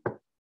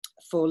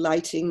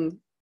lighting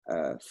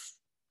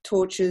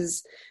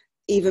torches,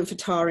 even for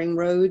tarring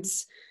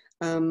roads,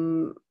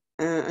 and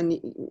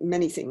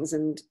many things,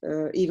 and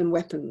even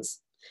weapons.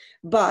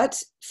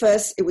 But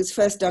it was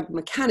first dug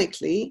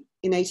mechanically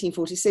in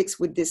 1846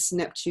 with this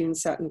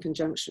Neptune-Saturn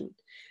conjunction.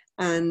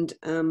 And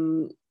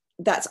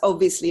that's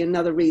obviously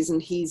another reason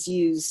he's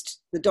used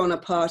the Donner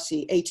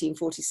Party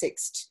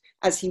 1846,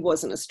 as he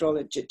was an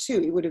astrologer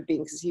too. He would have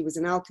been, because he was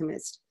an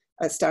alchemist,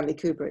 Stanley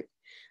Kubrick.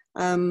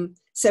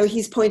 So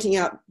he's pointing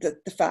out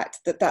that the fact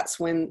that that's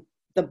when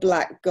the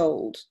black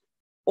gold,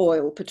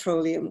 oil,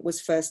 petroleum,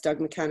 was first dug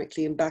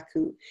mechanically in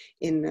Baku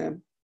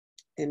in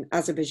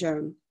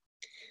Azerbaijan.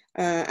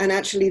 And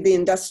actually the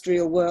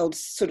industrial world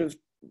sort of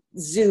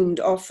zoomed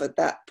off at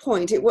that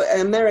point.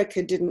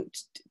 America didn't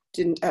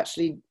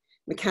actually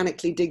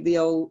mechanically dig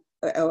the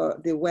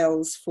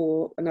wells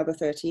for another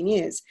 13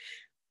 years,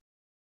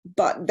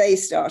 but they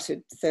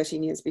started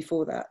 13 years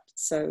before that.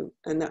 So,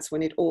 and that's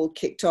when it all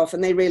kicked off,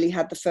 and they really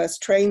had the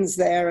first trains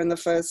there and the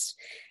first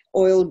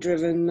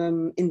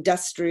oil-driven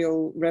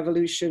industrial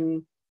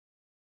revolution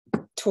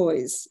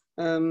toys,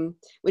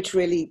 which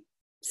really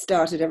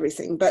started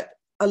everything. But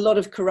a lot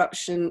of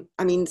corruption,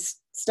 I mean,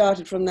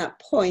 started from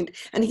that point.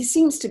 And he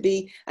seems to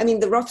be, I mean,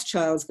 the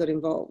Rothschilds got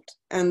involved,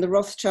 and the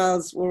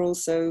Rothschilds were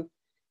also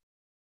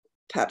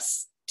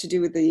perhaps to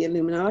do with the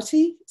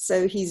Illuminati.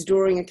 So he's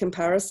drawing a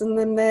comparison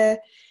then there,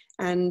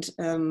 and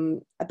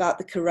about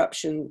the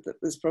corruption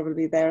that was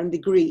probably there and the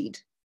greed.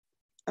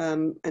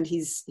 And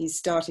he's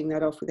starting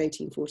that off with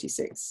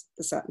 1846,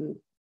 the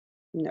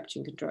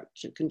Saturn-Neptune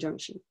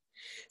conjunction.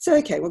 So,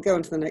 okay, we'll go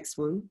on to the next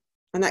one.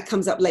 And that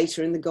comes up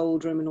later in the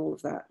gold room and all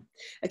of that.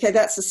 Okay,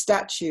 that's a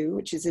statue,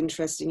 which is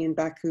interesting, in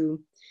Baku,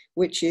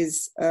 which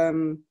is,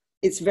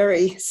 it's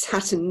very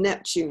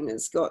Saturn-Neptune.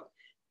 It's got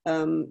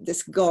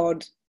this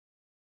god,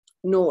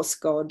 Norse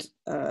god,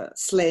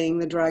 slaying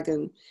the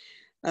dragon.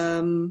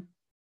 And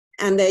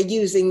they're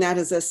using that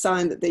as a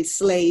sign that they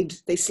slayed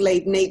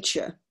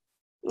nature,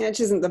 which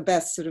isn't the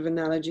best sort of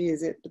analogy,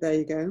 is it? But there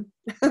you go.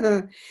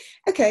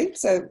 Okay,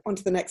 so on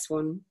to the next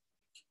one.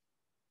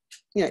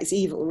 You know, it's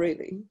evil,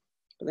 really.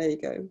 But there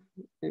you go.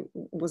 It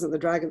wasn't the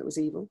dragon that was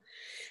evil.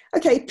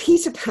 Okay,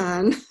 Peter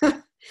Pan.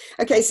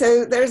 Okay,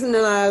 so there's an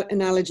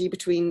analogy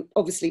between,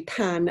 obviously,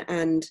 Pan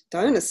and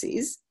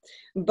Dionysus,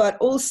 but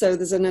also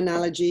there's an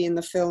analogy in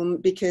the film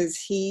because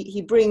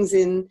he brings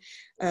in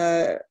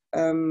Pan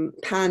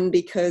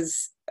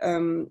because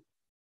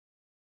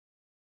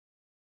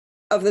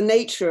of the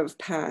nature of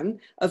Pan,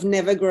 of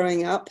never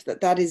growing up,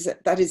 that is a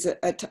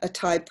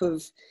type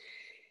of,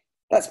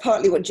 that's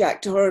partly what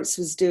Jack Torrance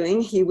was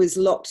doing. He was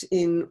locked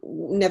in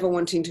never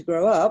wanting to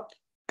grow up.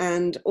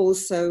 And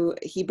also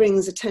he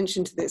brings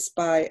attention to this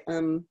by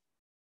the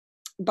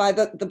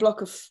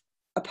block of,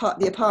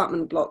 the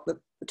apartment block that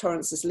the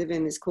Torrances live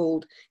in is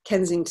called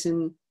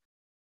Kensington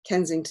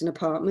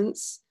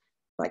Apartments,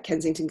 like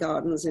Kensington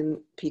Gardens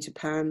in Peter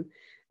Pan.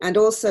 And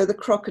also the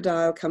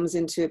crocodile comes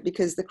into it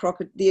because the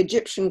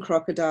Egyptian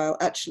crocodile,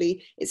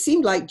 actually, it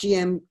seemed like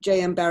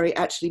J.M. Barrie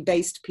actually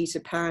based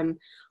Peter Pan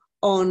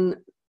on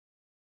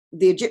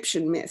the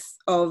Egyptian myth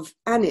of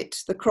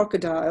Anit, the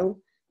crocodile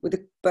with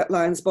the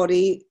lion's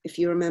body, if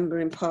you remember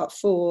in part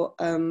 4,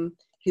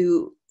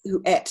 who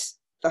ate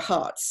the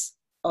hearts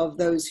of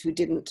those who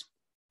didn't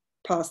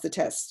pass the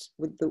test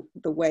with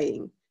the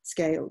weighing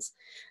scales.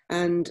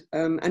 And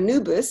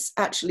Anubis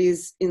actually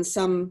is, in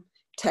some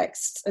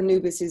texts,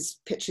 Anubis is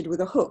pictured with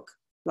a hook,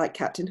 like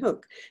Captain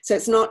Hook. So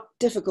it's not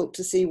difficult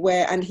to see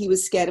where, and he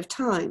was scared of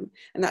time,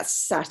 and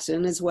that's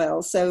Saturn as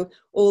well. So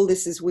all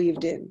this is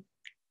weaved in.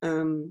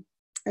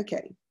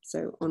 Okay,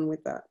 so on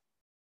with that.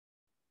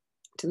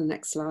 To the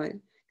next slide,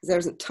 because there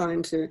isn't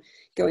time to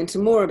go into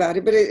more about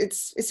it, but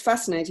it's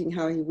fascinating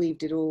how he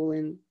weaved it all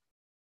in.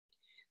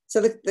 So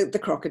the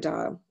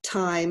crocodile,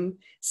 time,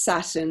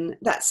 Saturn,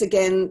 that's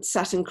again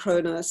Saturn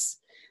Kronos,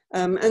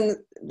 and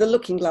the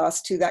looking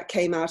glass too, that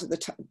came out of the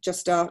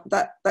just after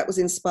that was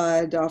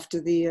inspired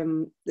after the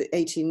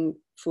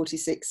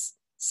 1846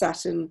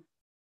 Saturn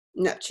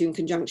Neptune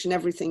conjunction.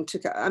 Everything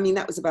took, I mean,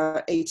 that was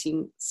about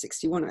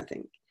 1861, I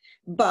think,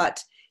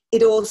 but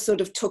it all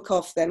sort of took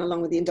off then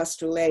along with the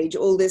industrial age,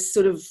 all this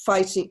sort of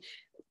fighting,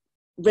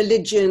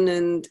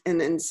 religion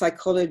and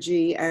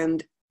psychology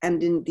and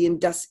in the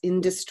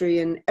industry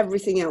and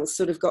everything else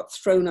sort of got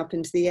thrown up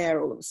into the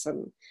air all of a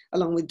sudden,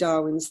 along with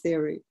Darwin's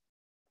theory.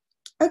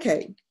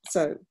 Okay,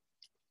 so,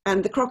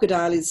 and the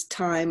crocodile is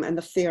time and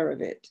the fear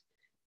of it.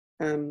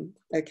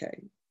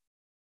 Okay,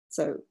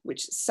 so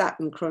which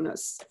Saturn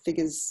Kronos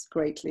figures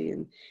greatly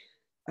in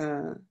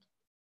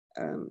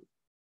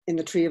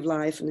the Tree of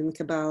Life and in the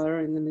Kabbalah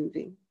in the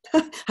movie.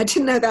 I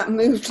didn't know that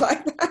moved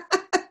like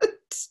that.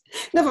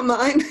 Never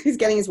mind, he's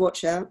getting his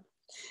watch out.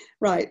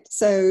 Right,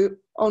 so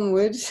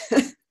onward.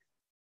 I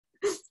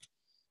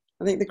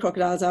think the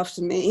crocodile's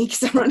after me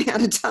because I'm running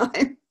out of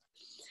time.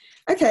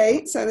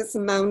 Okay, so that's the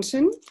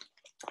mountain.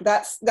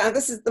 Now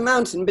this is the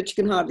mountain, but you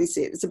can hardly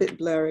see it. It's a bit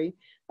blurry.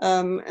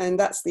 And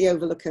that's the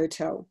Overlook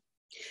Hotel.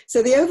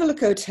 So the Overlook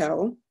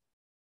Hotel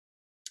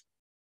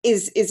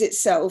is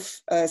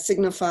itself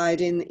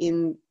signified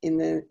in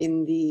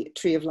the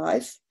Tree of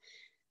Life,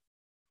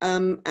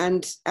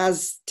 and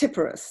as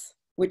Tippereth,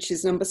 which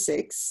is number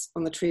 6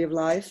 on the Tree of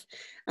Life,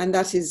 and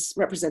that is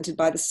represented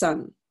by the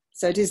sun.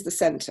 So it is the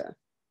center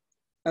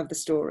of the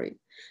story.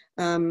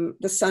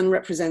 The sun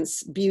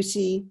represents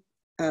beauty,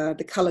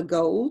 the color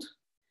gold.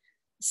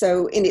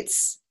 So in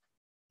its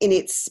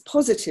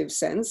positive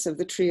sense of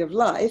the Tree of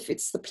Life,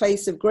 it's the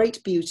place of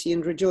great beauty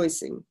and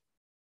rejoicing.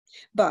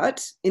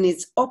 But in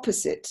its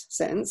opposite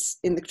sense,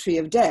 in the Tree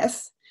of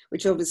Death,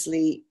 which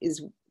obviously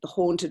is the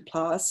haunted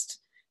past,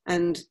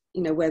 and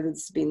where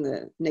there's been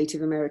the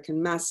Native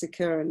American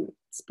massacre, and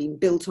it's been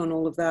built on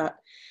all of that,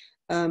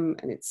 and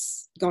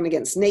it's gone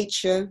against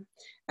nature.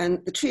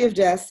 And the Tree of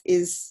Death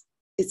it's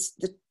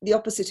the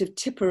opposite of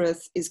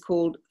Tippereth is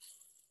called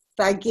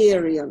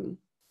Thagirian.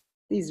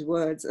 These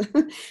words,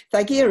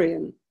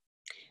 Thagirian.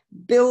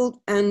 The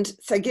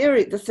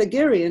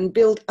Thagirian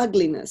build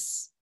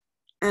ugliness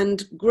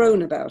and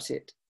groan about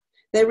it.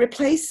 They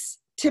replace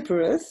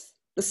Tippereth,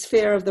 the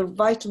sphere of the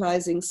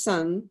vitalizing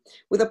sun,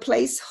 with a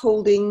place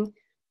holding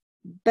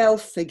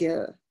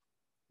Belphegor,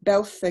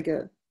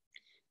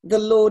 the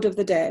Lord of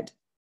the Dead.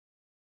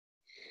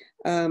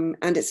 And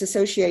it's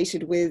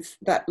associated with,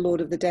 that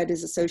Lord of the Dead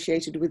is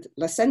associated with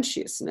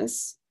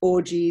licentiousness,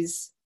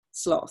 orgies,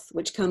 sloth,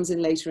 which comes in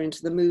later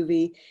into the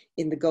movie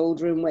in the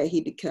gold room where he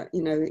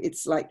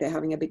it's like they're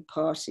having a big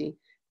party.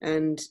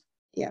 And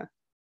yeah,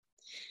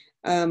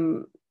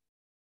 the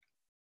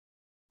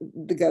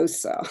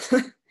ghosts are.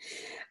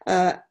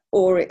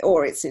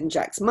 Or it's in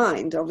Jack's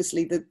mind.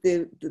 Obviously,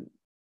 the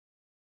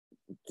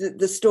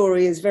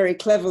story is very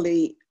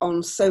cleverly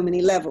on so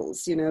many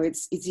levels.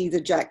 It's either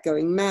Jack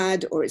going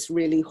mad, or it's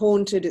really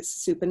haunted,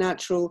 it's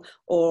supernatural,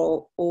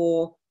 or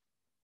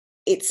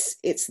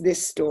it's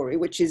this story,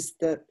 which is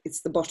the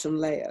bottom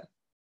layer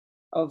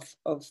of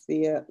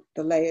the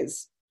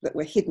layers that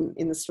were hidden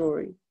in the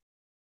story.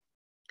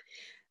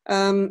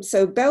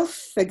 So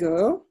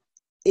Belphegor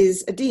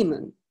is a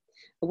demon,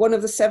 one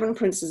of the 7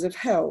 princes of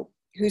hell,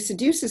 who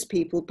seduces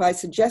people by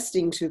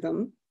suggesting to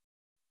them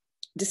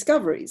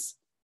discoveries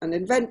and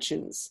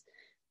inventions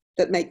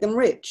that make them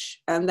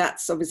rich. And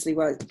that's obviously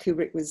why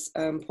Kubrick was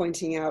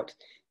pointing out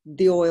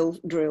the oil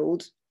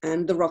drilled,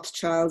 and the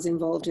Rothschilds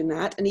involved in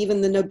that. And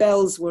even the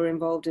Nobels were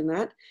involved in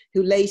that,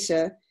 who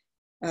later,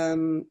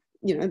 the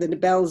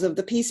Nobels of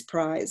the Peace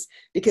Prize,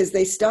 because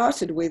they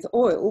started with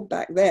oil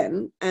back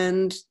then,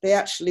 and they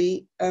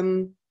actually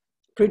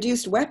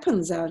produced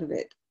weapons out of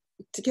it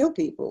to kill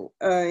people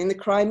in the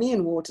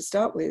Crimean War to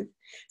start with.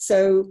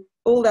 So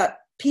all that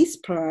Peace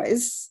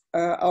Prize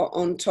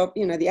on top,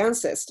 the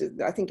ancestors,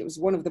 I think it was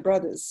one of the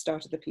brothers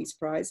started the Peace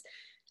Prize,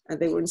 and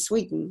they were in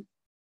Sweden.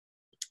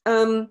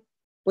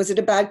 Was it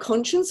a bad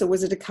conscience, or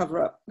was it a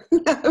cover-up?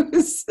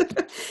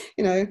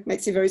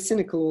 Makes you very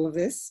cynical, all of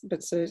this,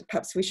 but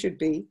perhaps we should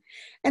be.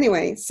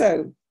 Anyway,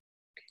 so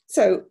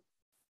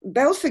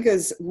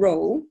Belphegor's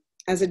role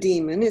as a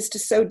demon is to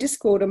sow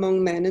discord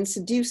among men and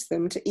seduce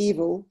them to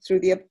evil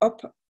through the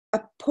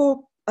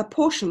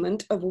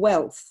apportionment of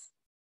wealth.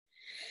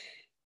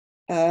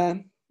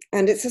 And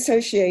it's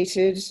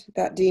associated,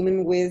 that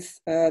demon,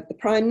 with the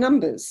prime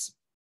numbers,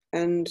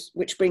 and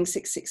which brings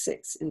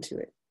 666 into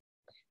it.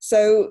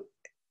 So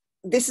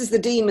this is the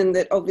demon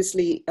that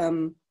obviously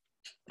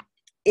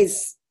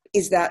is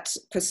that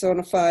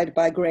personified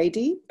by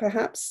Grady,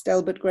 perhaps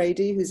Delbert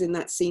Grady, who's in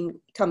that scene,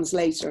 comes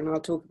later, and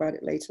I'll talk about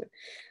it later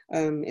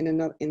in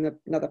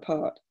another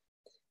part.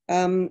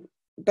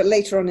 But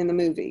later on in the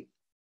movie,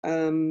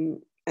 and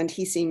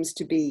he seems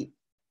to be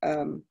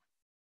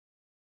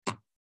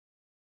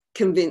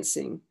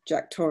convincing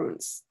Jack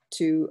Torrance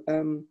to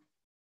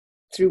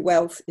through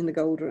wealth in the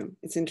gold room.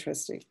 It's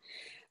interesting.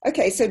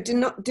 Okay, so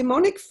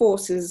demonic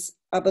forces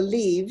are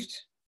believed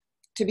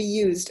to be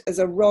used as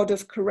a rod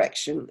of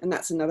correction, and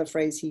that's another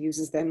phrase he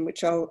uses then,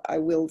 which I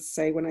will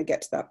say when I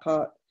get to that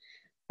part.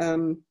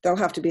 There'll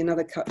have to be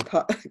another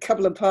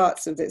couple of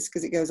parts of this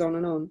because it goes on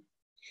and on.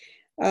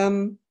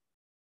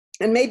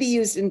 And may be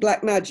used in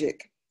black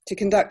magic to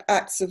conduct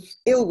acts of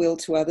ill will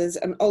to others,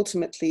 and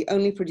ultimately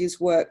only produce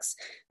works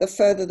that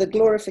further the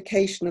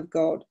glorification of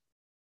God.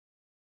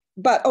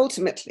 But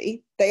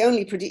ultimately, they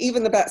only produce,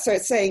 so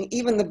it's saying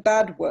even the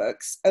bad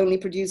works only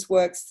produce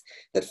works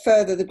that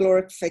further the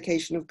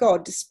glorification of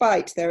God,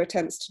 despite their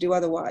attempts to do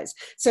otherwise.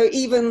 So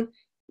even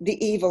the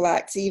evil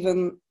acts,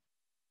 even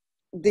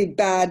the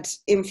bad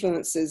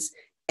influences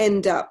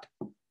end up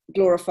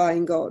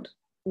glorifying God,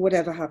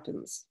 whatever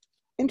happens.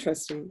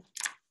 Interesting.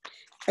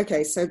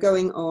 Okay, so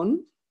going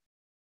on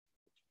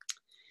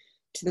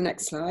to the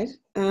next slide.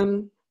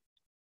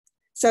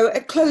 So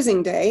at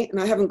closing day, and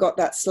I haven't got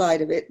that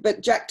slide of it,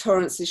 but Jack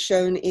Torrance is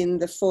shown in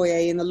the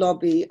foyer in the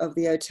lobby of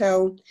the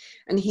hotel,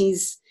 and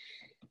he's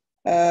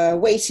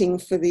waiting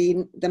for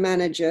the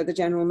manager, the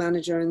general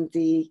manager, and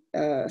the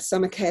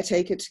summer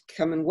caretaker to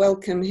come and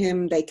welcome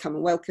him. They come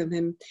and welcome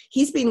him.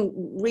 He's been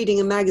reading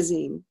a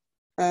magazine,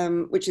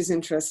 which is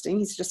interesting.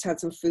 He's just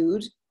had some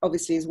food.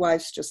 Obviously, his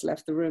wife's just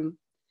left the room,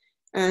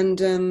 and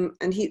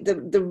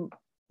the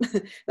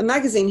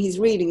magazine he's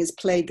reading is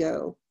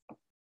Playgirl,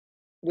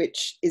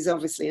 which is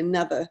obviously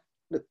another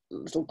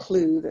little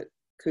clue that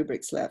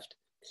Kubrick's left.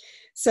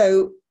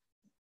 So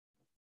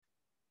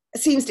it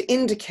seems to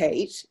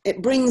indicate,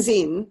 it brings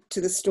in to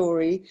the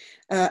story,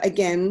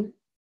 again,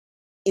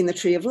 in the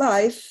Tree of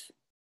Life,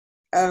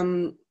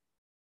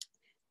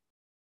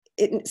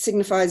 it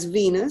signifies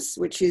Venus,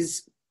 which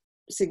is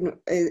signified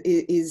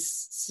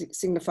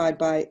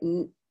by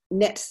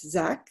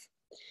Netzach,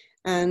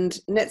 and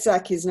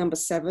Netzach is number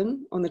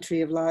 7 on the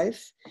Tree of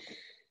Life,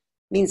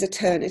 means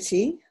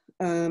eternity,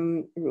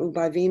 ruled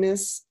by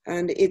Venus,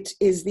 and it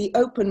is the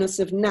openness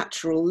of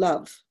natural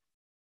love.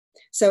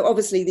 So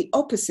obviously the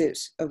opposite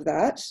of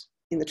that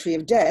in the Tree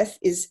of Death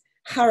is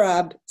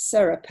Harab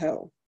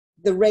Serapel,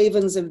 the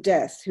ravens of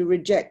death who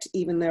reject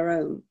even their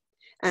own.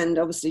 And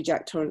obviously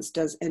Jack Torrance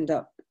does end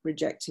up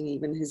rejecting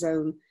even his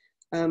own.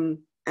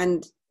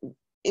 And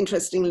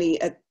interestingly,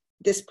 at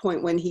this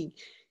point when he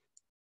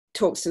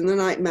talks to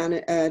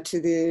the to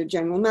the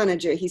general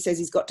manager, he says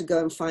he's got to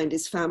go and find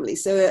his family.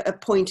 So a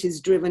point is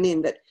driven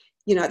in that,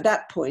 you know, at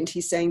that point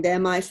he's saying they're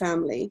my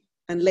family,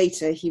 and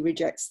later he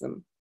rejects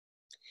them.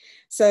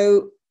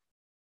 So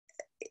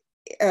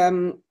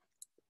in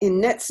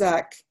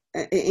Netzach,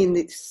 in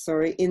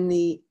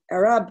the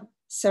Arab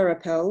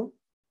Serapel,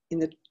 in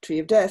the Tree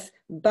of Death,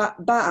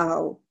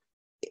 Baal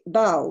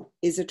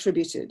is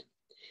attributed,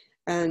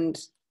 and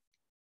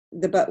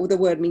the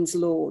word means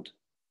Lord,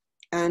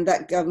 and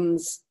that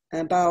governs,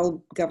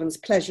 Baal governs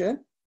pleasure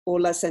or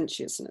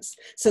licentiousness.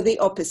 So the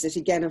opposite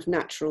again of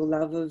natural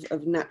love,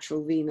 of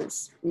natural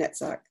Venus,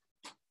 Netzach.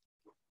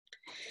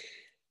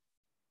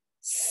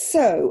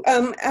 So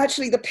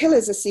actually the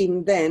pillars are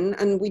seen then,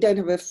 and we don't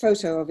have a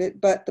photo of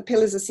it, but the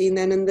pillars are seen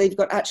then, and they've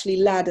got actually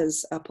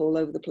ladders up all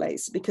over the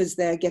place because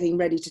they're getting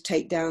ready to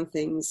take down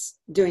things,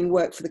 doing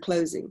work for the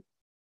closing.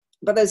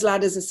 But those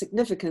ladders are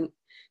significant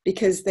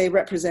because they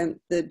represent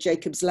the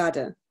Jacob's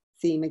ladder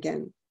theme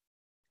again,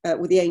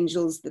 with the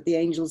angels, that the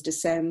angels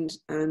descend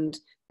and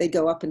they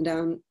go up and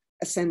down,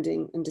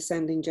 ascending and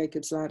descending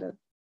Jacob's ladder.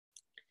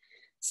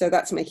 So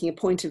that's making a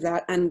point of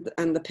that, and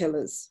the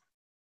pillars.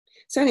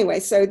 So anyway,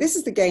 so this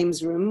is the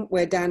games room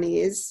where Danny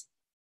is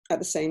at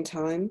the same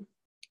time.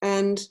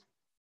 And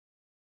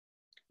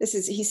this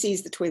is, he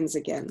sees the twins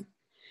again.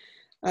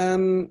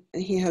 And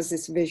he has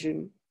this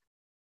vision.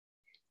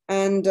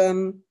 And,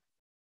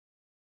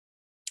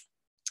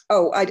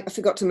 oh, I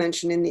forgot to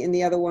mention in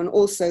the other one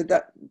also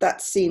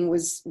that scene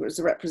was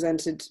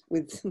represented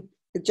with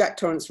Jack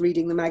Torrance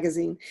reading the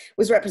magazine,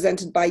 was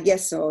represented by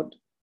Yesod,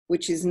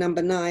 which is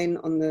number 9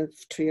 on the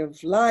Tree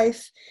of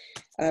Life,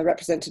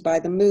 represented by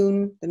the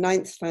moon, the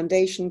 9th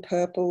foundation,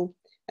 purple.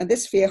 And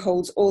this sphere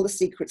holds all the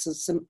secrets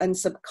and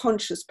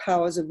subconscious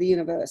powers of the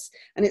universe.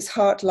 And at its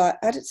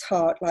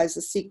heart lies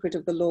the secret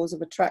of the laws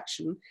of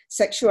attraction.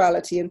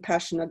 Sexuality and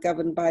passion are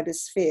governed by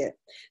this sphere.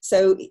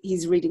 So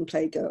he's reading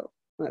Playgirl.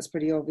 That's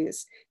pretty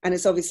obvious. And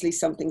it's obviously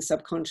something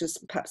subconscious,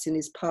 perhaps in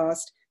his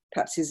past,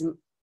 perhaps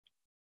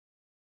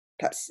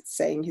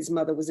saying his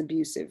mother was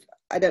abusive.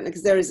 I don't know,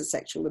 because there is a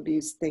sexual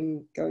abuse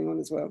thing going on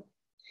as well.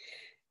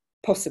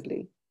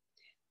 Possibly.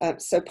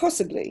 So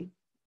possibly,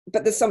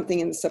 but there's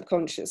something in the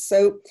subconscious.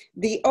 So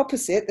the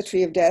opposite, the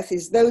Tree of Death,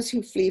 is those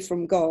who flee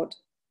from God.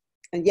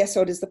 And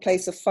Yesod is the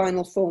place of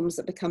final forms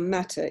that become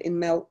matter in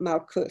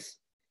Malkuth,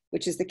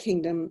 which is the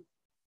kingdom,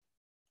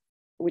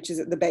 which is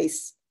at the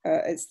base.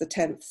 It's the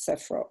 10th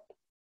Sephiroth.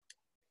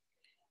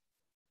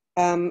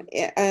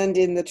 And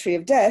in the Tree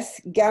of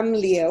Death,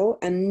 Gamliel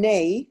and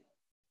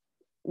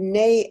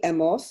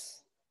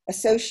Nehemoth,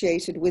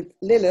 associated with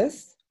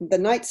Lilith, the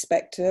night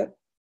spectre,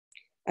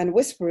 and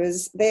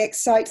whisperers, they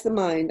excite the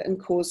mind and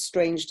cause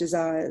strange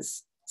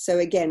desires. So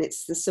again,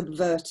 it's the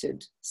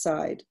subverted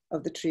side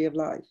of the Tree of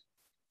Life.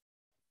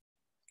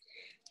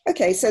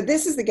 Okay, so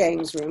this is the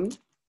games room.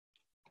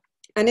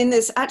 And in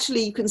this,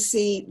 actually, you can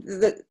see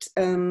that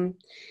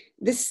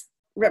this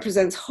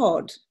represents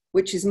Hod,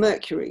 which is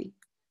Mercury.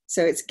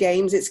 So it's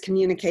games, it's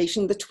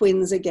communication. The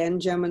twins again,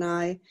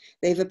 Gemini,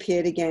 they've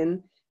appeared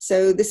again.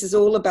 So this is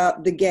all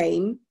about the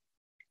game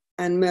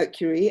and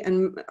Mercury.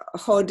 And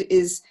Hod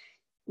is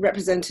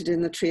represented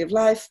in the Tree of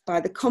Life by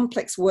the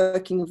complex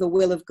working of the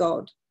will of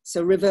God.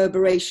 So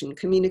reverberation,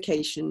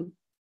 communication,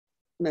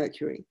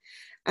 Mercury.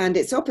 And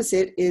its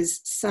opposite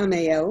is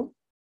Samael,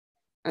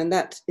 and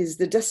that is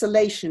the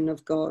desolation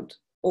of God,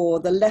 or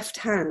the left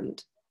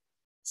hand.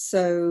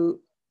 So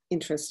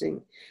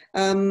interesting.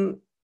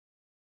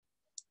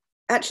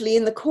 Actually,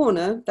 in the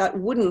corner, that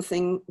wooden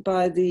thing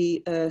by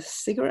the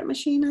cigarette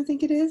machine, I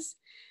think it is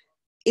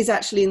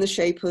actually in the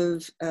shape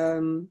of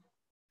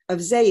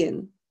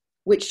Zayin,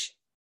 which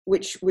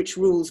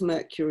rules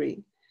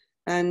Mercury.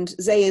 And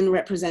Zayin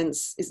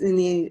represents, is in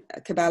the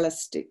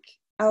Kabbalistic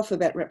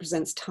alphabet,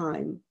 represents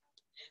time.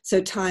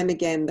 So time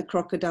again, the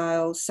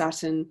crocodile,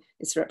 Saturn,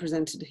 is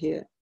represented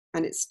here.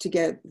 And it's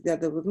together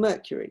with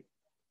Mercury.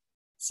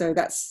 So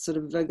that's sort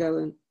of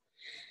Virgoan.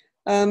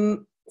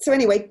 So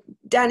anyway,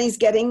 Danny's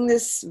getting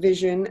this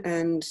vision,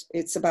 and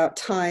it's about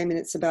time, and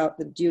it's about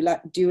the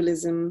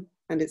dualism,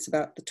 and it's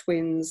about the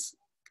twins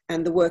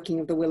and the working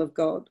of the will of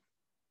God.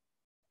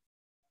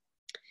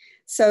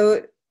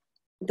 So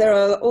there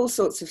are all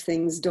sorts of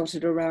things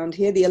dotted around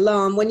here. The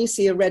alarm, when you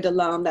see a red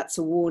alarm, that's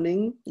a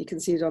warning. You can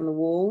see it on the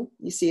wall.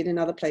 You see it in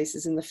other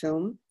places in the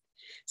film.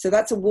 So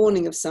that's a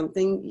warning of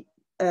something.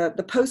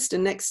 The poster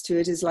next to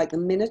it is like the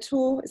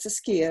Minotaur. It's a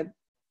skier,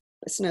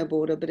 a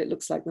snowboarder, but it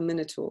looks like the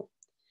Minotaur.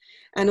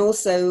 And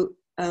also,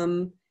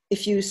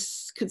 if you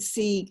could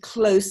see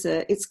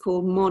closer, it's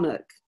called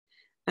Monarch.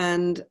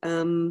 And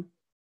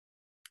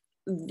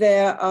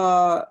there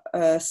are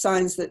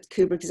signs that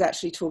Kubrick is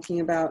actually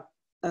talking about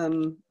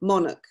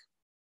Monarch,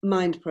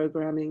 mind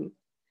programming.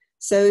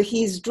 So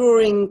he's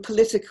drawing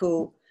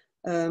political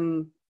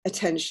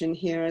attention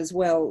here as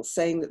well,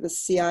 saying that the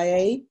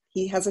CIA,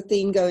 he has a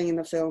theme going in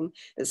the film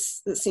that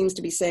seems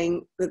to be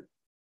saying that,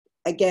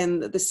 again,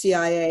 that the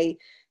CIA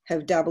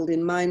have dabbled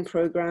in mind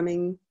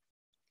programming,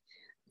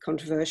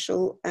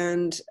 controversial,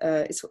 and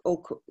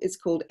it's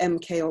called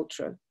MK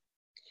Ultra.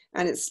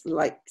 And it's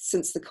like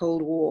since the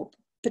Cold War,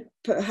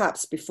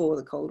 perhaps before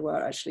the Cold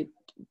War, actually,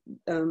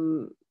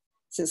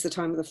 since the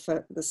time of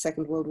the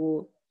Second World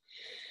War.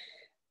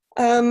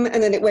 And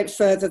then it went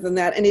further than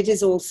that, and it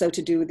is also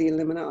to do with the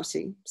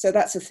Illuminati. So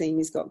that's a theme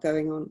he's got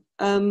going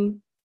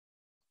on.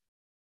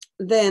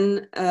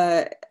 Then,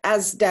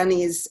 as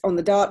Danny is on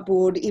the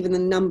dartboard, even the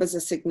numbers are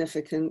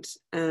significant,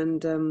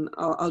 and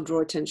I'll draw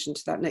attention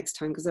to that next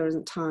time because there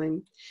isn't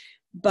time.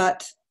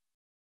 But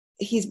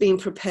he's being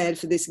prepared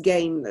for this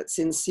game that's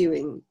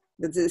ensuing,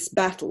 this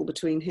battle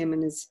between him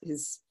and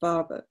his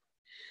father.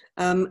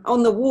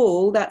 On the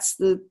wall, that's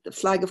the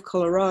flag of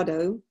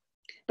Colorado,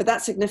 but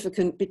that's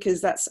significant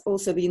because that's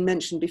also been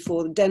mentioned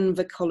before.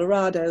 Denver,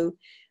 Colorado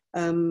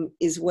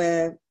is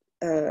where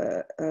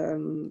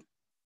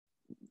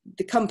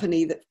the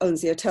company that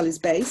owns the hotel is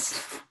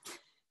based.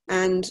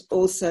 And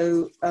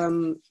also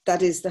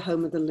that is the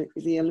home of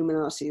the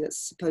Illuminati,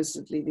 that's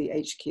supposedly the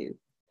HQ.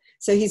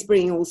 So he's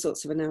bringing all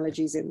sorts of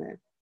analogies in there.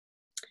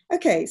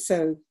 Okay,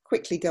 so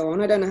quickly go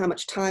on. I don't know how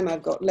much time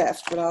I've got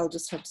left, but I'll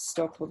just have to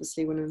stop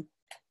obviously when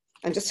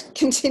and just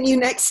continue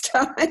next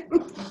time.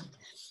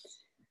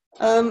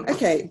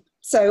 Okay,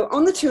 so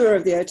on the tour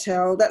of the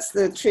hotel, that's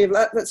the tree of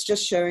life. That's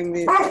just showing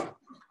the,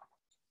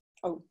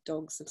 oh,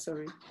 dogs, I'm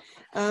sorry.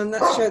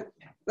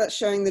 That's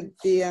showing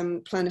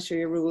the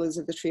planetary rulers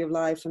of the tree of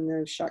life and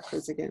the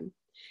chakras again.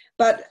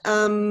 But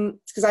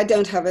because I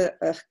don't have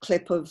a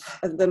clip of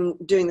them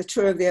doing the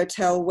tour of the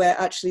hotel, where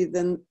actually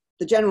the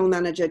general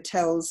manager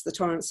tells the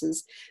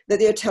Torrances that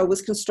the hotel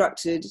was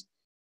constructed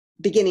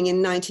beginning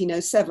in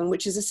 1907,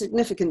 which is a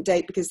significant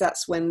date because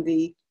that's when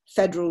the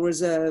Federal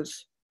Reserve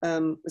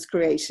was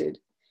created,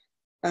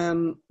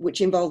 which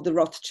involved the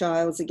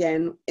Rothschilds,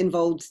 again,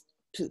 involved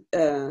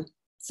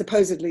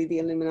supposedly the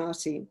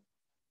Illuminati.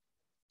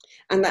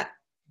 And that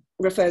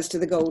refers to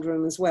the Gold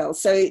Room as well.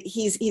 So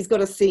he's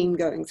got a theme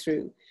going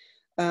through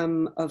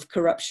of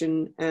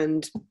corruption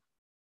and,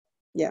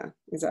 yeah,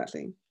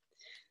 exactly.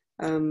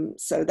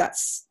 So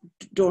that's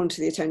drawn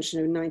to the attention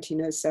of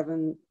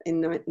 1907,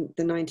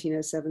 the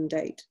 1907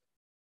 date.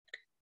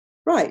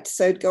 Right,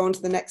 so go on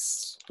to the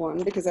next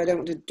one because I don't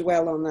want to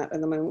dwell on that at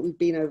the moment. We've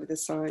been over the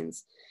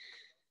signs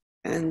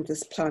and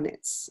the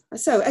planets.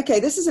 So, okay,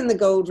 this is in the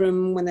Gold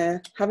Room when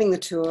they're having the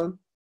tour.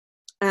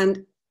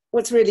 And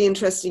what's really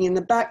interesting, in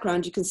the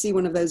background, you can see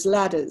one of those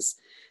ladders.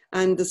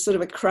 And there's sort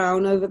of a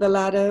crown over the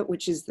ladder,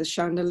 which is the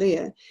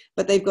chandelier.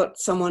 But they've got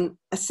someone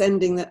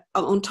ascending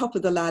on top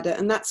of the ladder,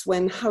 and that's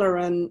when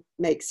Halloran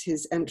makes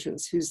his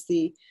entrance, who's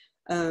the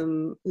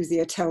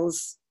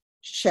hotel's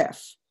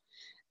chef.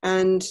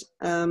 And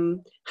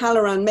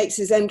Halloran makes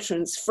his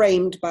entrance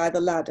framed by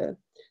the ladder.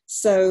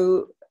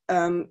 So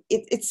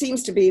it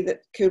seems to be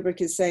that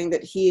Kubrick is saying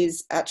that he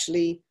is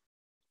actually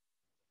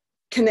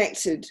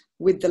connected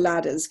with the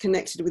ladders,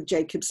 connected with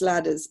Jacob's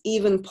ladders,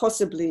 even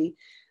possibly,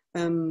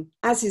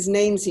 as his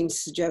name seems to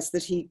suggest,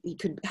 that he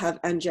could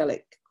have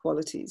angelic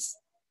qualities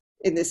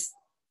in this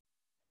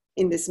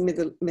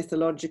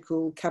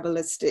mythological,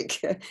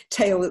 Kabbalistic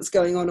tale that's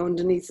going on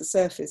underneath the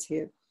surface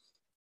here.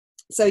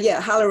 So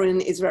yeah, Halloran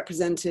is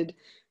represented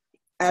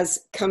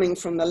as coming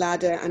from the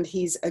ladder, and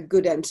he's a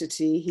good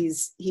entity.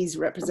 He's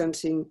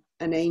representing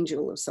an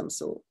angel of some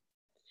sort.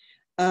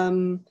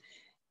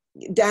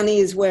 Danny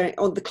is wearing,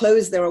 on the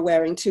clothes they are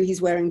wearing too,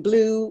 he's wearing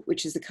blue,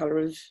 which is the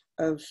color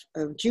of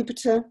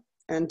Jupiter.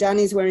 And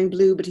Danny's wearing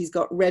blue, but he's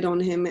got red on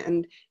him.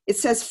 And it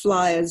says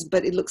flyers,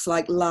 but it looks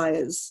like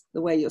liars,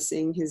 the way you're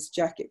seeing his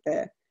jacket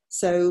there.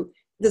 So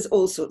there's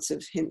all sorts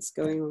of hints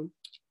going on.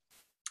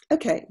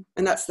 Okay,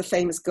 and that's the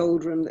famous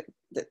Gold Room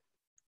that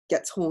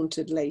gets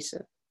haunted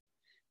later.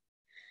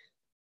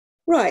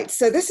 Right,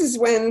 so this is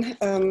when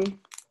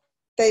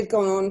they've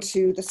gone on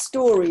to the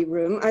story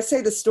room. I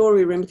say the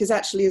story room because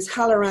actually as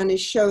Halloran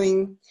is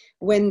showing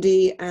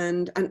Wendy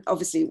and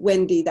obviously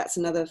Wendy, that's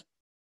another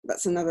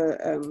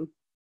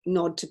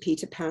nod to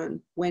Peter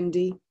Pan,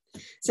 Wendy.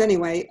 So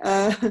anyway,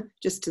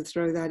 just to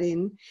throw that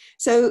in.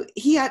 So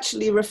he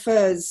actually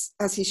refers,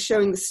 as he's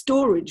showing the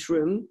storage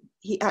room,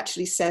 he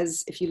actually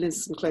says, if you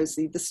listen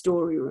closely, the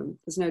story room.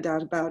 There's no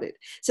doubt about it.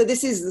 So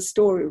this is the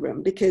story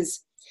room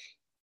because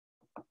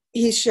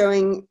he's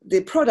showing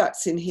the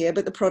products in here,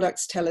 but the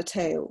products tell a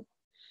tale.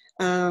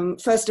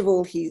 First of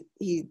all, he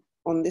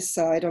on this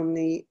side, on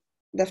the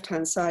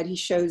left-hand side, he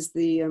shows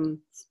the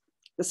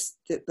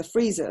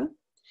freezer,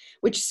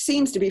 which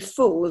seems to be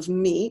full of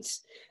meat,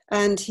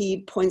 and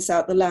he points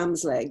out the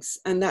lamb's legs,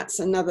 and that's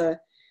another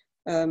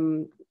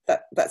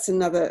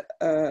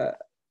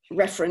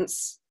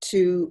reference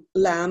to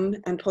lamb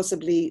and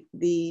possibly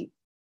the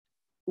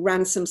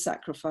ransom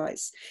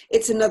sacrifice.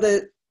 It's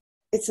another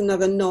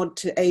nod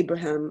to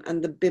Abraham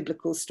and the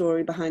biblical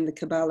story behind the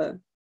Kabbalah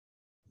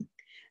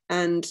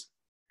and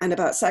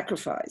about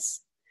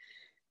sacrifice.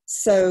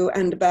 So,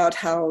 and about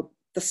how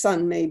the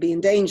son may be in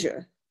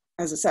danger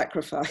as a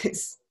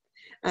sacrifice.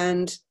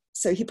 And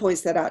so he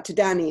points that out to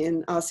Danny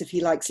and asks if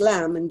he likes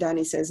lamb, and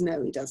Danny says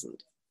no, he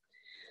doesn't.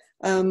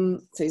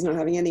 So he's not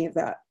having any of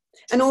that.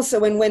 And also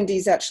when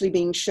Wendy's actually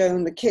being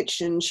shown the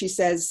kitchen, she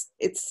says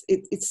it's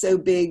so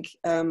big.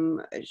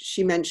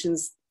 She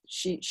mentions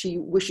she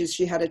wishes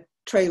she had a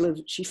trail of,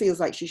 she feels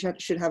like she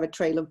should have a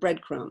trail of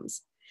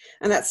breadcrumbs.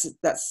 And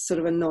that's sort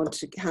of a nod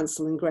to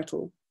Hansel and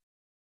Gretel,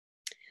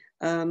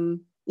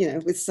 you know,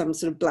 with some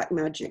sort of black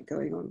magic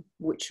going on,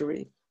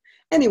 witchery.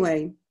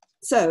 Anyway,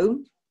 so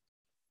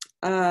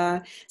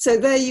there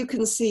you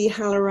can see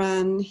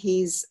Halloran,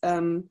 he's,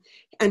 and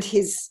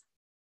his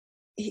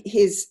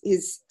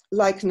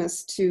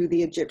likeness to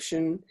the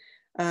Egyptian,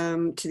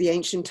 to the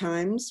ancient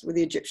times with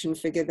the Egyptian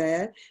figure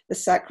there, the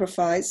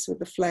sacrifice with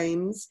the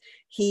flames.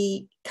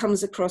 He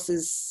comes across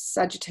as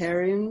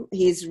Sagittarian.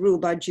 He is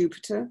ruled by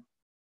Jupiter.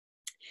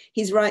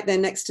 He's right there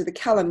next to the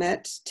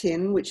Calumet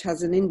tin, which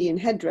has an Indian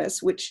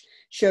headdress, which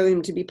show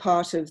him to be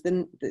part of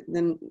the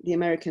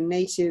American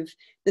native,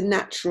 the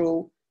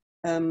natural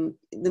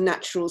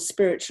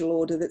spiritual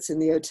order that's in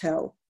the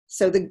hotel.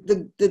 So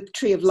the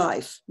tree of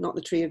life, not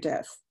the tree of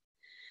death.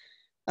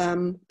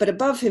 But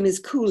above him is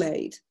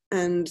Kool-Aid,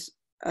 and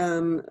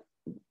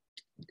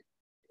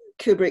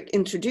Kubrick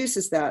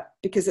introduces that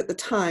because at the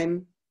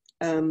time,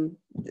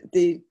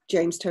 the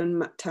Jamestown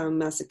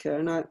Massacre,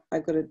 and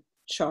I've got a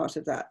chart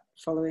of that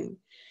following,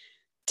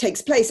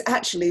 takes place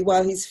actually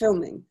while he's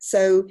filming.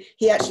 So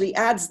he actually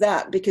adds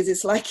that because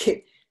it's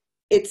like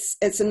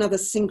it's another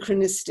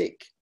synchronistic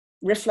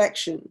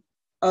reflection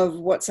of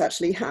what's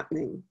actually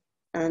happening.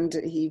 And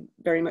he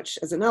very much,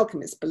 as an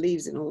alchemist,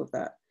 believes in all of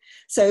that.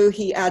 So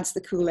he adds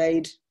the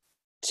Kool-Aid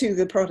to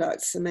the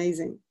products.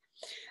 Amazing.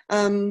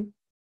 And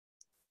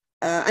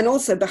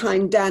also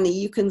behind Danny,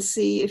 you can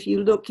see, if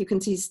you look, you can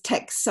see his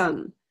tech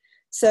sun.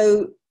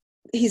 So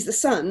he's the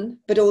sun,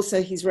 but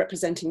also he's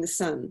representing the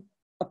sun,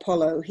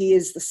 Apollo. He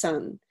is the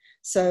sun.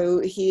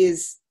 So he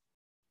is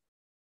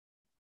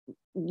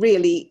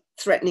really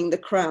threatening the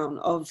crown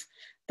of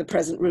the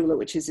present ruler,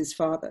 which is his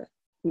father,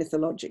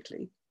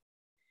 mythologically.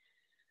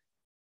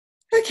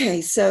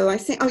 Okay, so I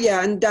think, oh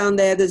yeah, and down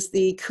there's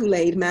the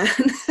Kool-Aid man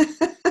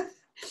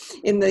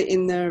in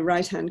the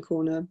right-hand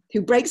corner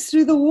who breaks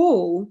through the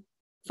wall,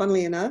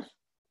 funnily enough.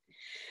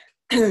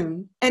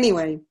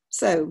 Anyway,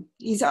 so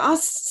he's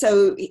asked,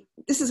 so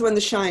this is when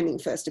The Shining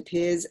first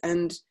appears,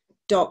 and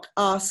Doc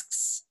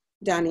asks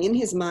Danny in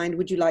his mind,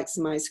 would you like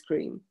some ice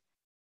cream?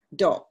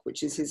 Doc,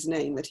 which is his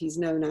name that he's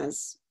known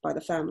as by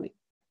the family.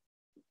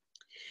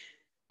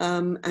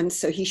 And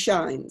so he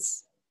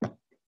shines.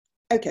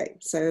 Okay,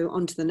 so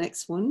on to the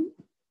next one.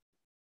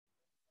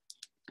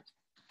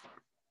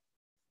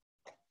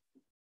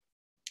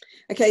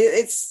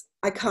 Okay,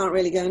 I can't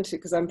really go into it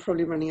because I'm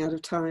probably running out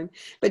of time.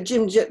 But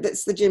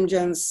that's the Jim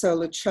Jones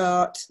solar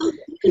chart. Oh,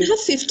 you can have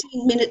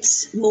 15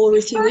 minutes more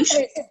if you wish.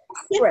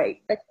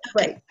 Great,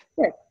 great.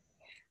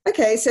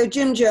 Okay, so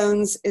Jim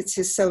Jones, it's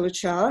his solar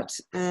chart,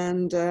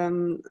 and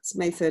it's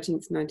May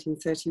 13th,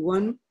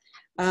 1931.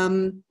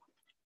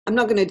 I'm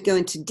not going to go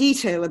into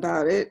detail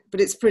about it, but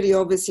it's pretty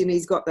obvious, you know,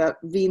 he's got that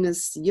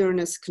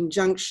Venus-Uranus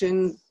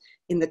conjunction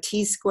in the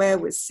T-square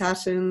with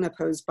Saturn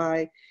opposed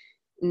by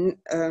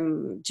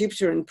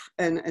Jupiter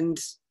and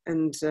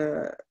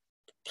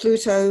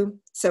Pluto.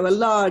 So a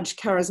large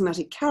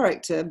charismatic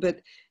character,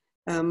 but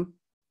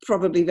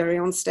probably very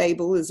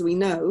unstable, as we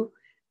know.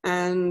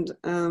 And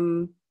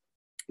the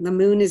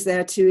moon is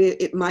there too.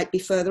 It might be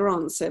further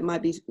on, so it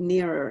might be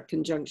nearer a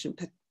conjunction,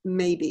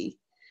 maybe.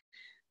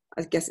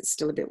 I guess it's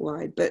still a bit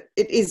wide, but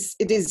it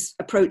is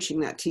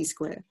approaching that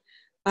T-square.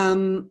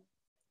 And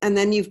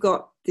then you've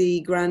got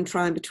the grand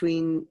trine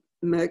between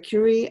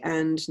Mercury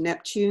and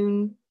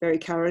Neptune, very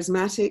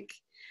charismatic.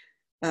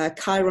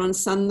 Chiron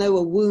Sun, though,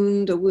 a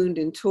wound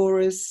in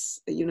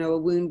Taurus, you know, a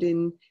wound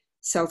in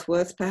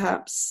self-worth,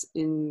 perhaps,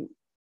 in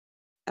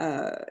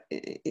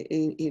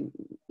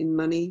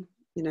money,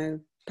 you know,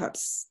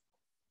 perhaps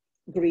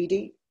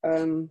greedy,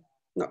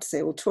 not to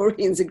say all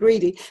Taurians are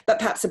greedy, but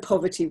perhaps a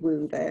poverty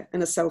wound there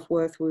and a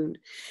self-worth wound.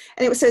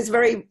 And so it's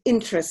very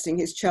interesting,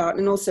 his chart,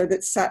 and also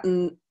that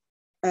Saturn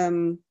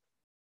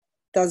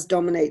does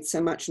dominate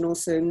so much, and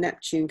also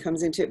Neptune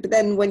comes into it. But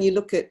then when you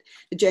look at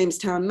the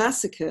Jamestown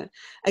massacre,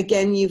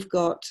 again, you've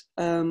got,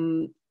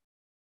 and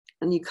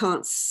you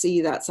can't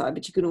see that side,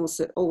 but you can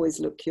also always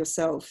look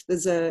yourself.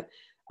 There's a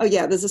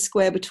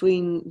square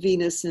between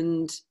Venus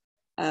and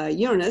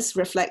Uranus,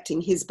 reflecting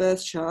his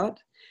birth chart,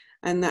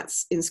 and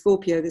that's in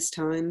Scorpio this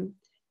time,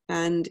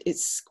 and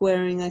it's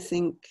squaring, I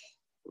think,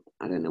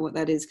 I don't know what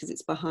that is because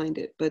it's behind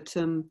it, but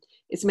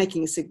it's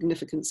making a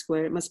significant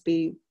square. It must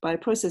be by a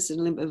process of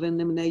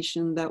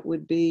elimination. That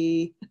would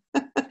be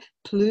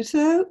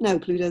Pluto. No,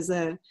 Pluto's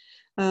there.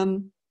 I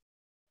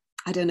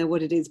don't know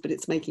what it is, but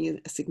it's making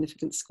a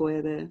significant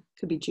square there.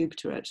 Could be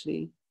Jupiter,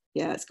 actually.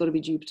 Yeah, it's got to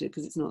be Jupiter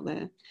because it's not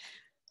there.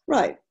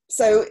 Right.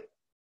 So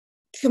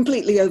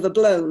completely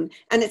overblown.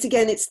 And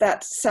it's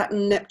that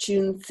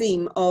Saturn-Neptune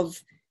theme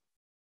of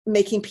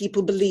making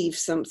people believe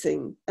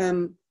something.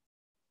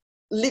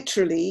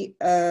 Literally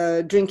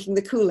drinking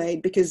the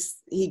Kool-Aid, because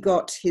he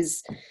got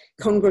his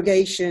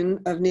congregation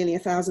of nearly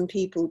 1,000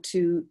 people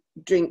to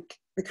drink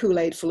the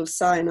Kool-Aid full of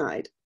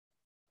cyanide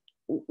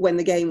when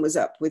the game was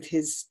up with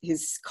his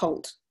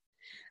cult.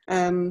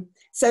 So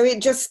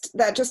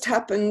that just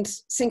happened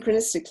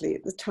synchronistically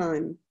at the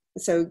time.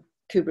 So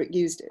Kubrick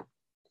used it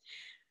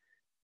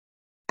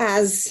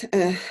as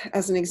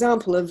an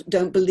example of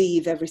don't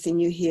believe everything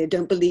you hear,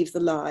 don't believe the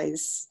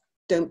lies,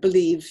 don't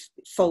believe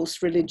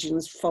false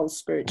religions, false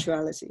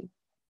spirituality.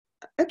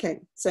 Okay,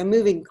 so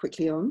moving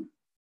quickly on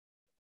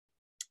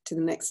to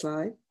the next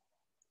slide.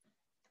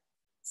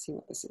 Let's see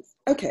what this is.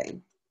 Okay.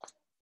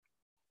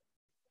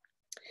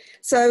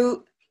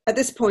 So at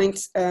this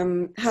point,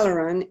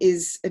 Halloran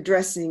is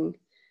addressing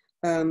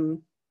Danny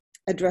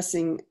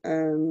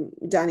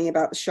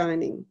about the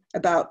shining,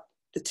 about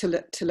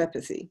the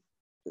telepathy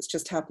that's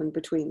just happened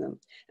between them,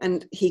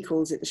 and he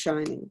calls it the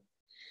shining.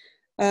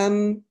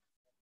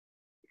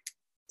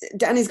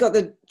 Danny's got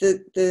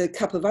the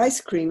cup of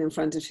ice cream in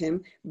front of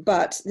him,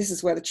 but this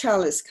is where the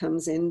chalice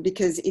comes in,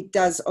 because it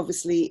does,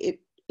 obviously,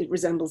 it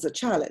resembles a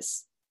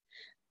chalice.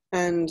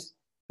 And,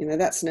 you know,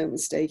 that's no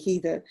mistake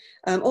either.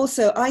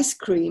 Also, ice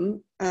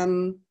cream,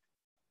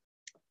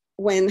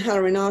 when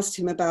Halloran asked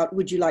him about,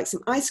 would you like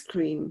some ice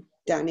cream,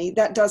 Danny,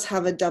 that does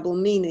have a double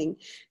meaning,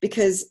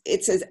 because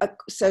it says,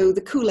 so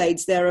the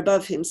Kool-Aid's there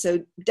above him. So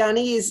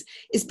Danny is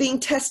being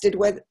tested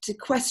whether to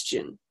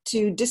question,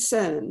 to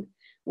discern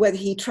whether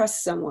he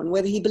trusts someone,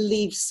 whether he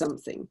believes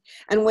something.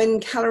 And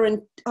when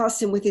Halloran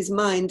asks him with his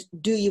mind,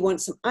 do you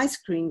want some ice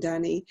cream,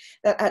 Danny?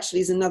 That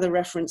actually is another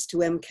reference to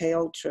MK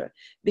Ultra,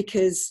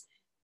 because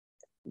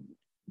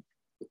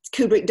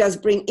Kubrick does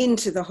bring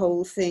into the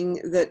whole thing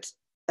that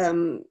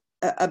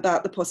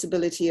about the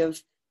possibility of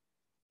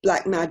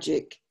black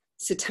magic,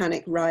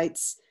 satanic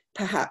rites,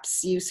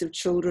 perhaps use of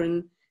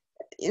children,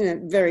 you know,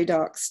 very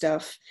dark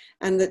stuff,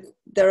 and that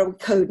there are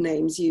code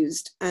names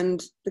used.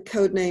 And the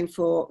code name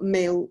for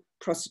male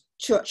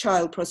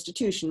child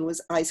prostitution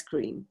was ice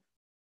cream.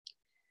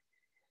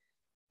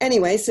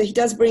 Anyway, so he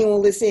does bring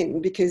all this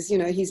in because, you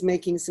know, he's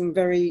making some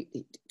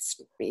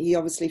he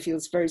obviously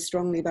feels very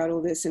strongly about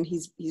all this, and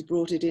he's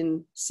brought it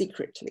in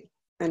secretly,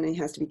 and he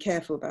has to be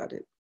careful about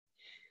it.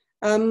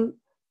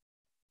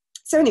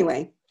 So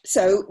anyway,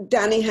 so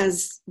Danny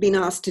has been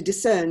asked to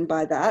discern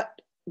by that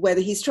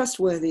whether he's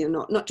trustworthy or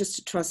not just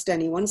to trust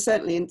anyone,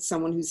 certainly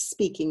someone who's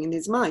speaking in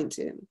his mind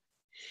to him.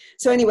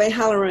 So anyway,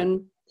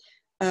 Halloran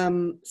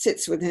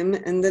sits with him,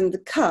 and then the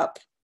cup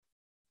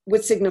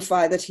would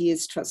signify that he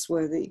is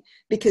trustworthy,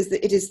 because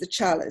it is the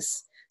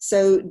chalice.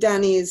 So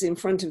Danny is in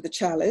front of the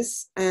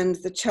chalice, and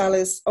the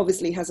chalice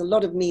obviously has a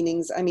lot of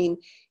meanings. I mean,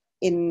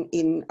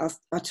 in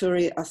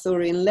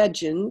Arthurian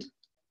legend,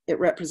 it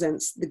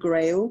represents the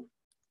Grail.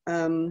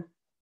 And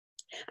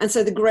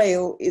so the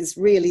Grail is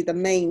really the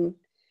main,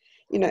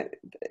 you know,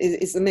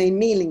 is the main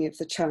meaning of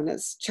the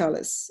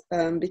chalice,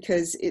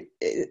 because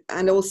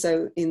and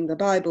also in the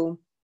Bible,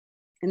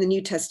 in the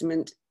New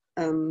Testament,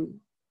 and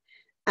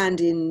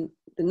in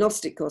the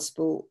Gnostic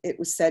Gospel, it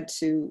was said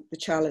to the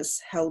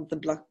chalice held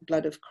the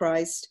blood of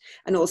Christ,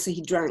 and also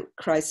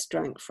Christ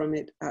drank from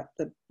it at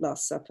the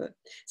Last Supper.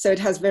 So it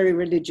has very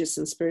religious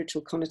and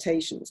spiritual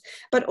connotations.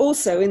 But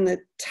also in the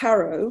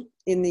tarot,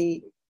 in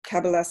the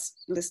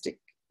Kabbalistic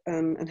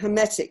and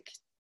Hermetic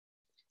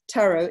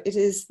tarot, it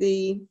is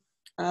the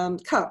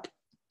cup.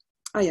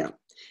 Oh yeah,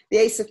 the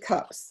Ace of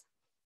Cups,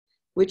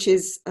 which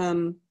is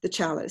the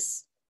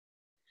chalice,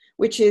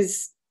 which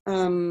is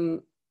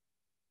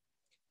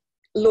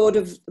Lord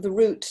of the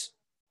root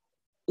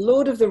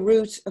of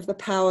the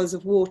powers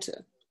of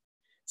water.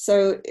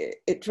 So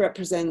it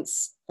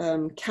represents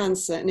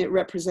Cancer, and it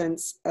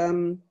represents,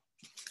 as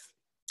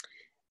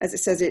it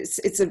says,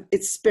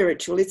 it's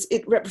spiritual.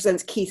 It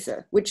represents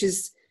Kether, which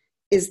is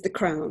the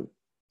crown.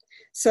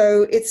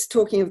 So it's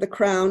talking of the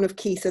crown of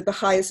Kether, the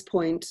highest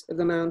point of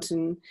the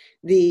mountain,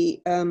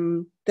 the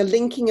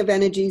linking of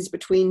energies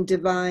between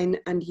divine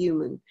and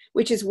human,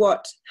 which is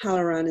what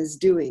Halloran is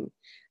doing.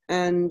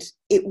 and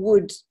it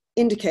would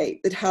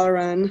indicate that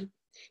Halloran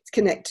is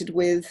connected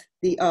with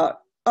the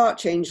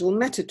archangel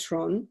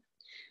Metatron.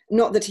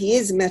 Not that he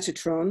is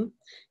Metatron,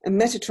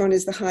 and Metatron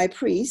is the high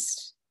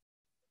priest,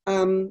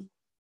 and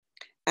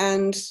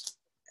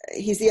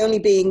he's the only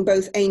being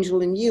both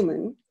angel and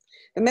human.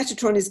 And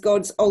Metatron is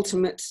God's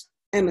ultimate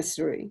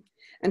emissary,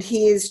 and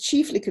he is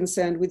chiefly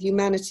concerned with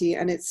humanity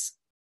and its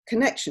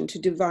connection to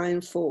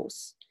divine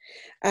force.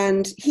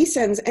 And he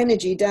sends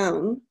energy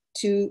down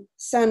to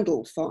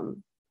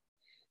Sandalphon,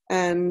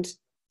 and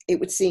it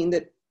would seem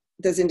that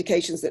there's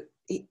indications that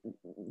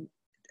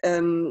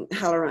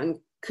Halloran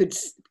could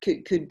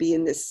be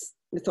in this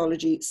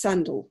mythology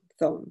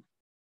Sandalphon,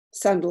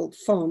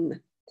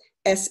 Sandalphon.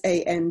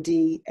 And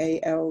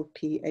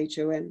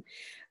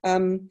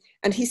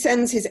he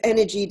sends his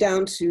energy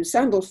down to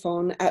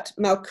Sandalphon at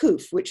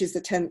Malkuth, which is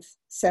the 10th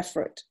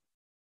Sephirot,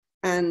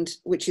 and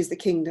which is the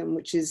kingdom,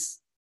 which is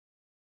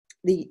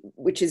the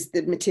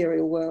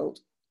material world,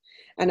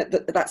 and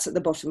that's at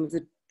the bottom of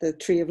the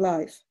tree of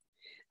life.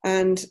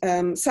 And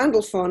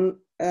Sandalphon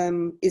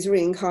is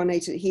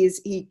reincarnated.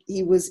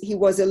 He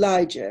was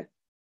Elijah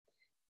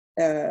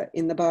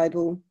in the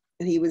Bible,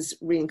 and he was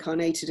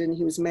reincarnated, and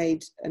he was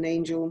made an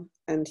angel,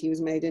 and he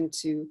was made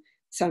into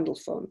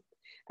Sandalphon.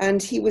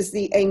 And he was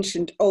the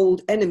ancient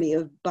old enemy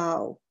of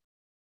Baal,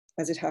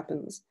 as it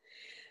happens.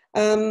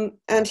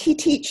 And he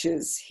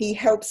teaches, he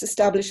helps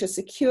establish a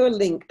secure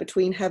link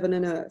between heaven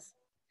and earth.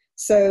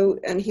 So,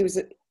 and he was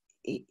the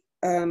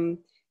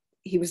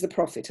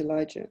prophet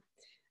Elijah.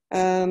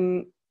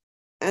 And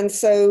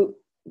so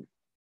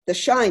the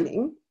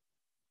Shining,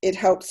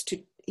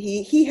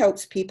 he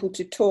helps people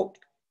to talk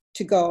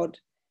to God,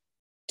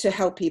 to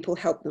help people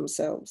help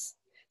themselves,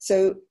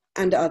 so,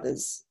 and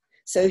others.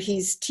 So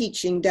he's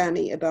teaching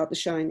Danny about the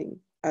Shining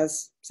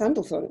as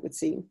Sandalphon, it would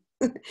seem.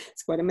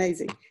 It's quite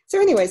amazing.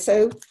 So anyway,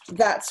 so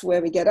that's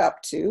where we get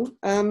up to.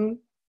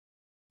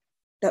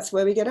 That's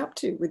where we get up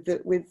to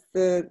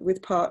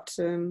with part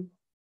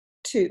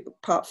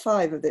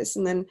 5 of this,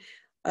 and then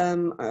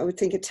I would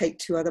think it'd take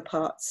 2 other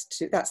parts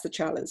to. That's the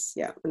chalice,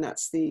 yeah, and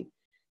that's the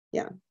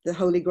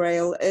Holy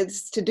Grail.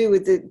 It's to do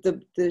with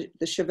the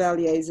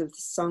chevaliers of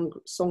the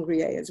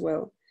Sangrier as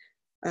well,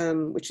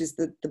 which is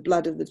the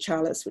blood of the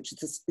chalice, which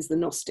is the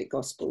Gnostic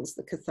Gospels,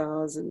 the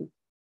Cathars, and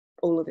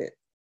all of it.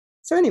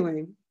 So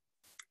anyway.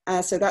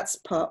 So that's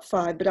part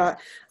 5, but I,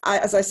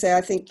 as I say,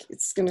 I think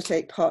it's going to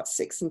take part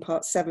 6 and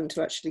part 7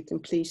 to actually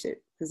complete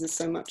it, because there's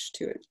so much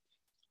to it.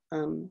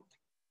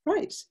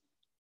 Right.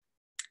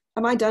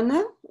 Am I done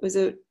now? Is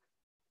it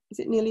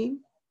nearly?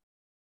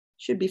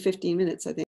 Should be 15 minutes, I think.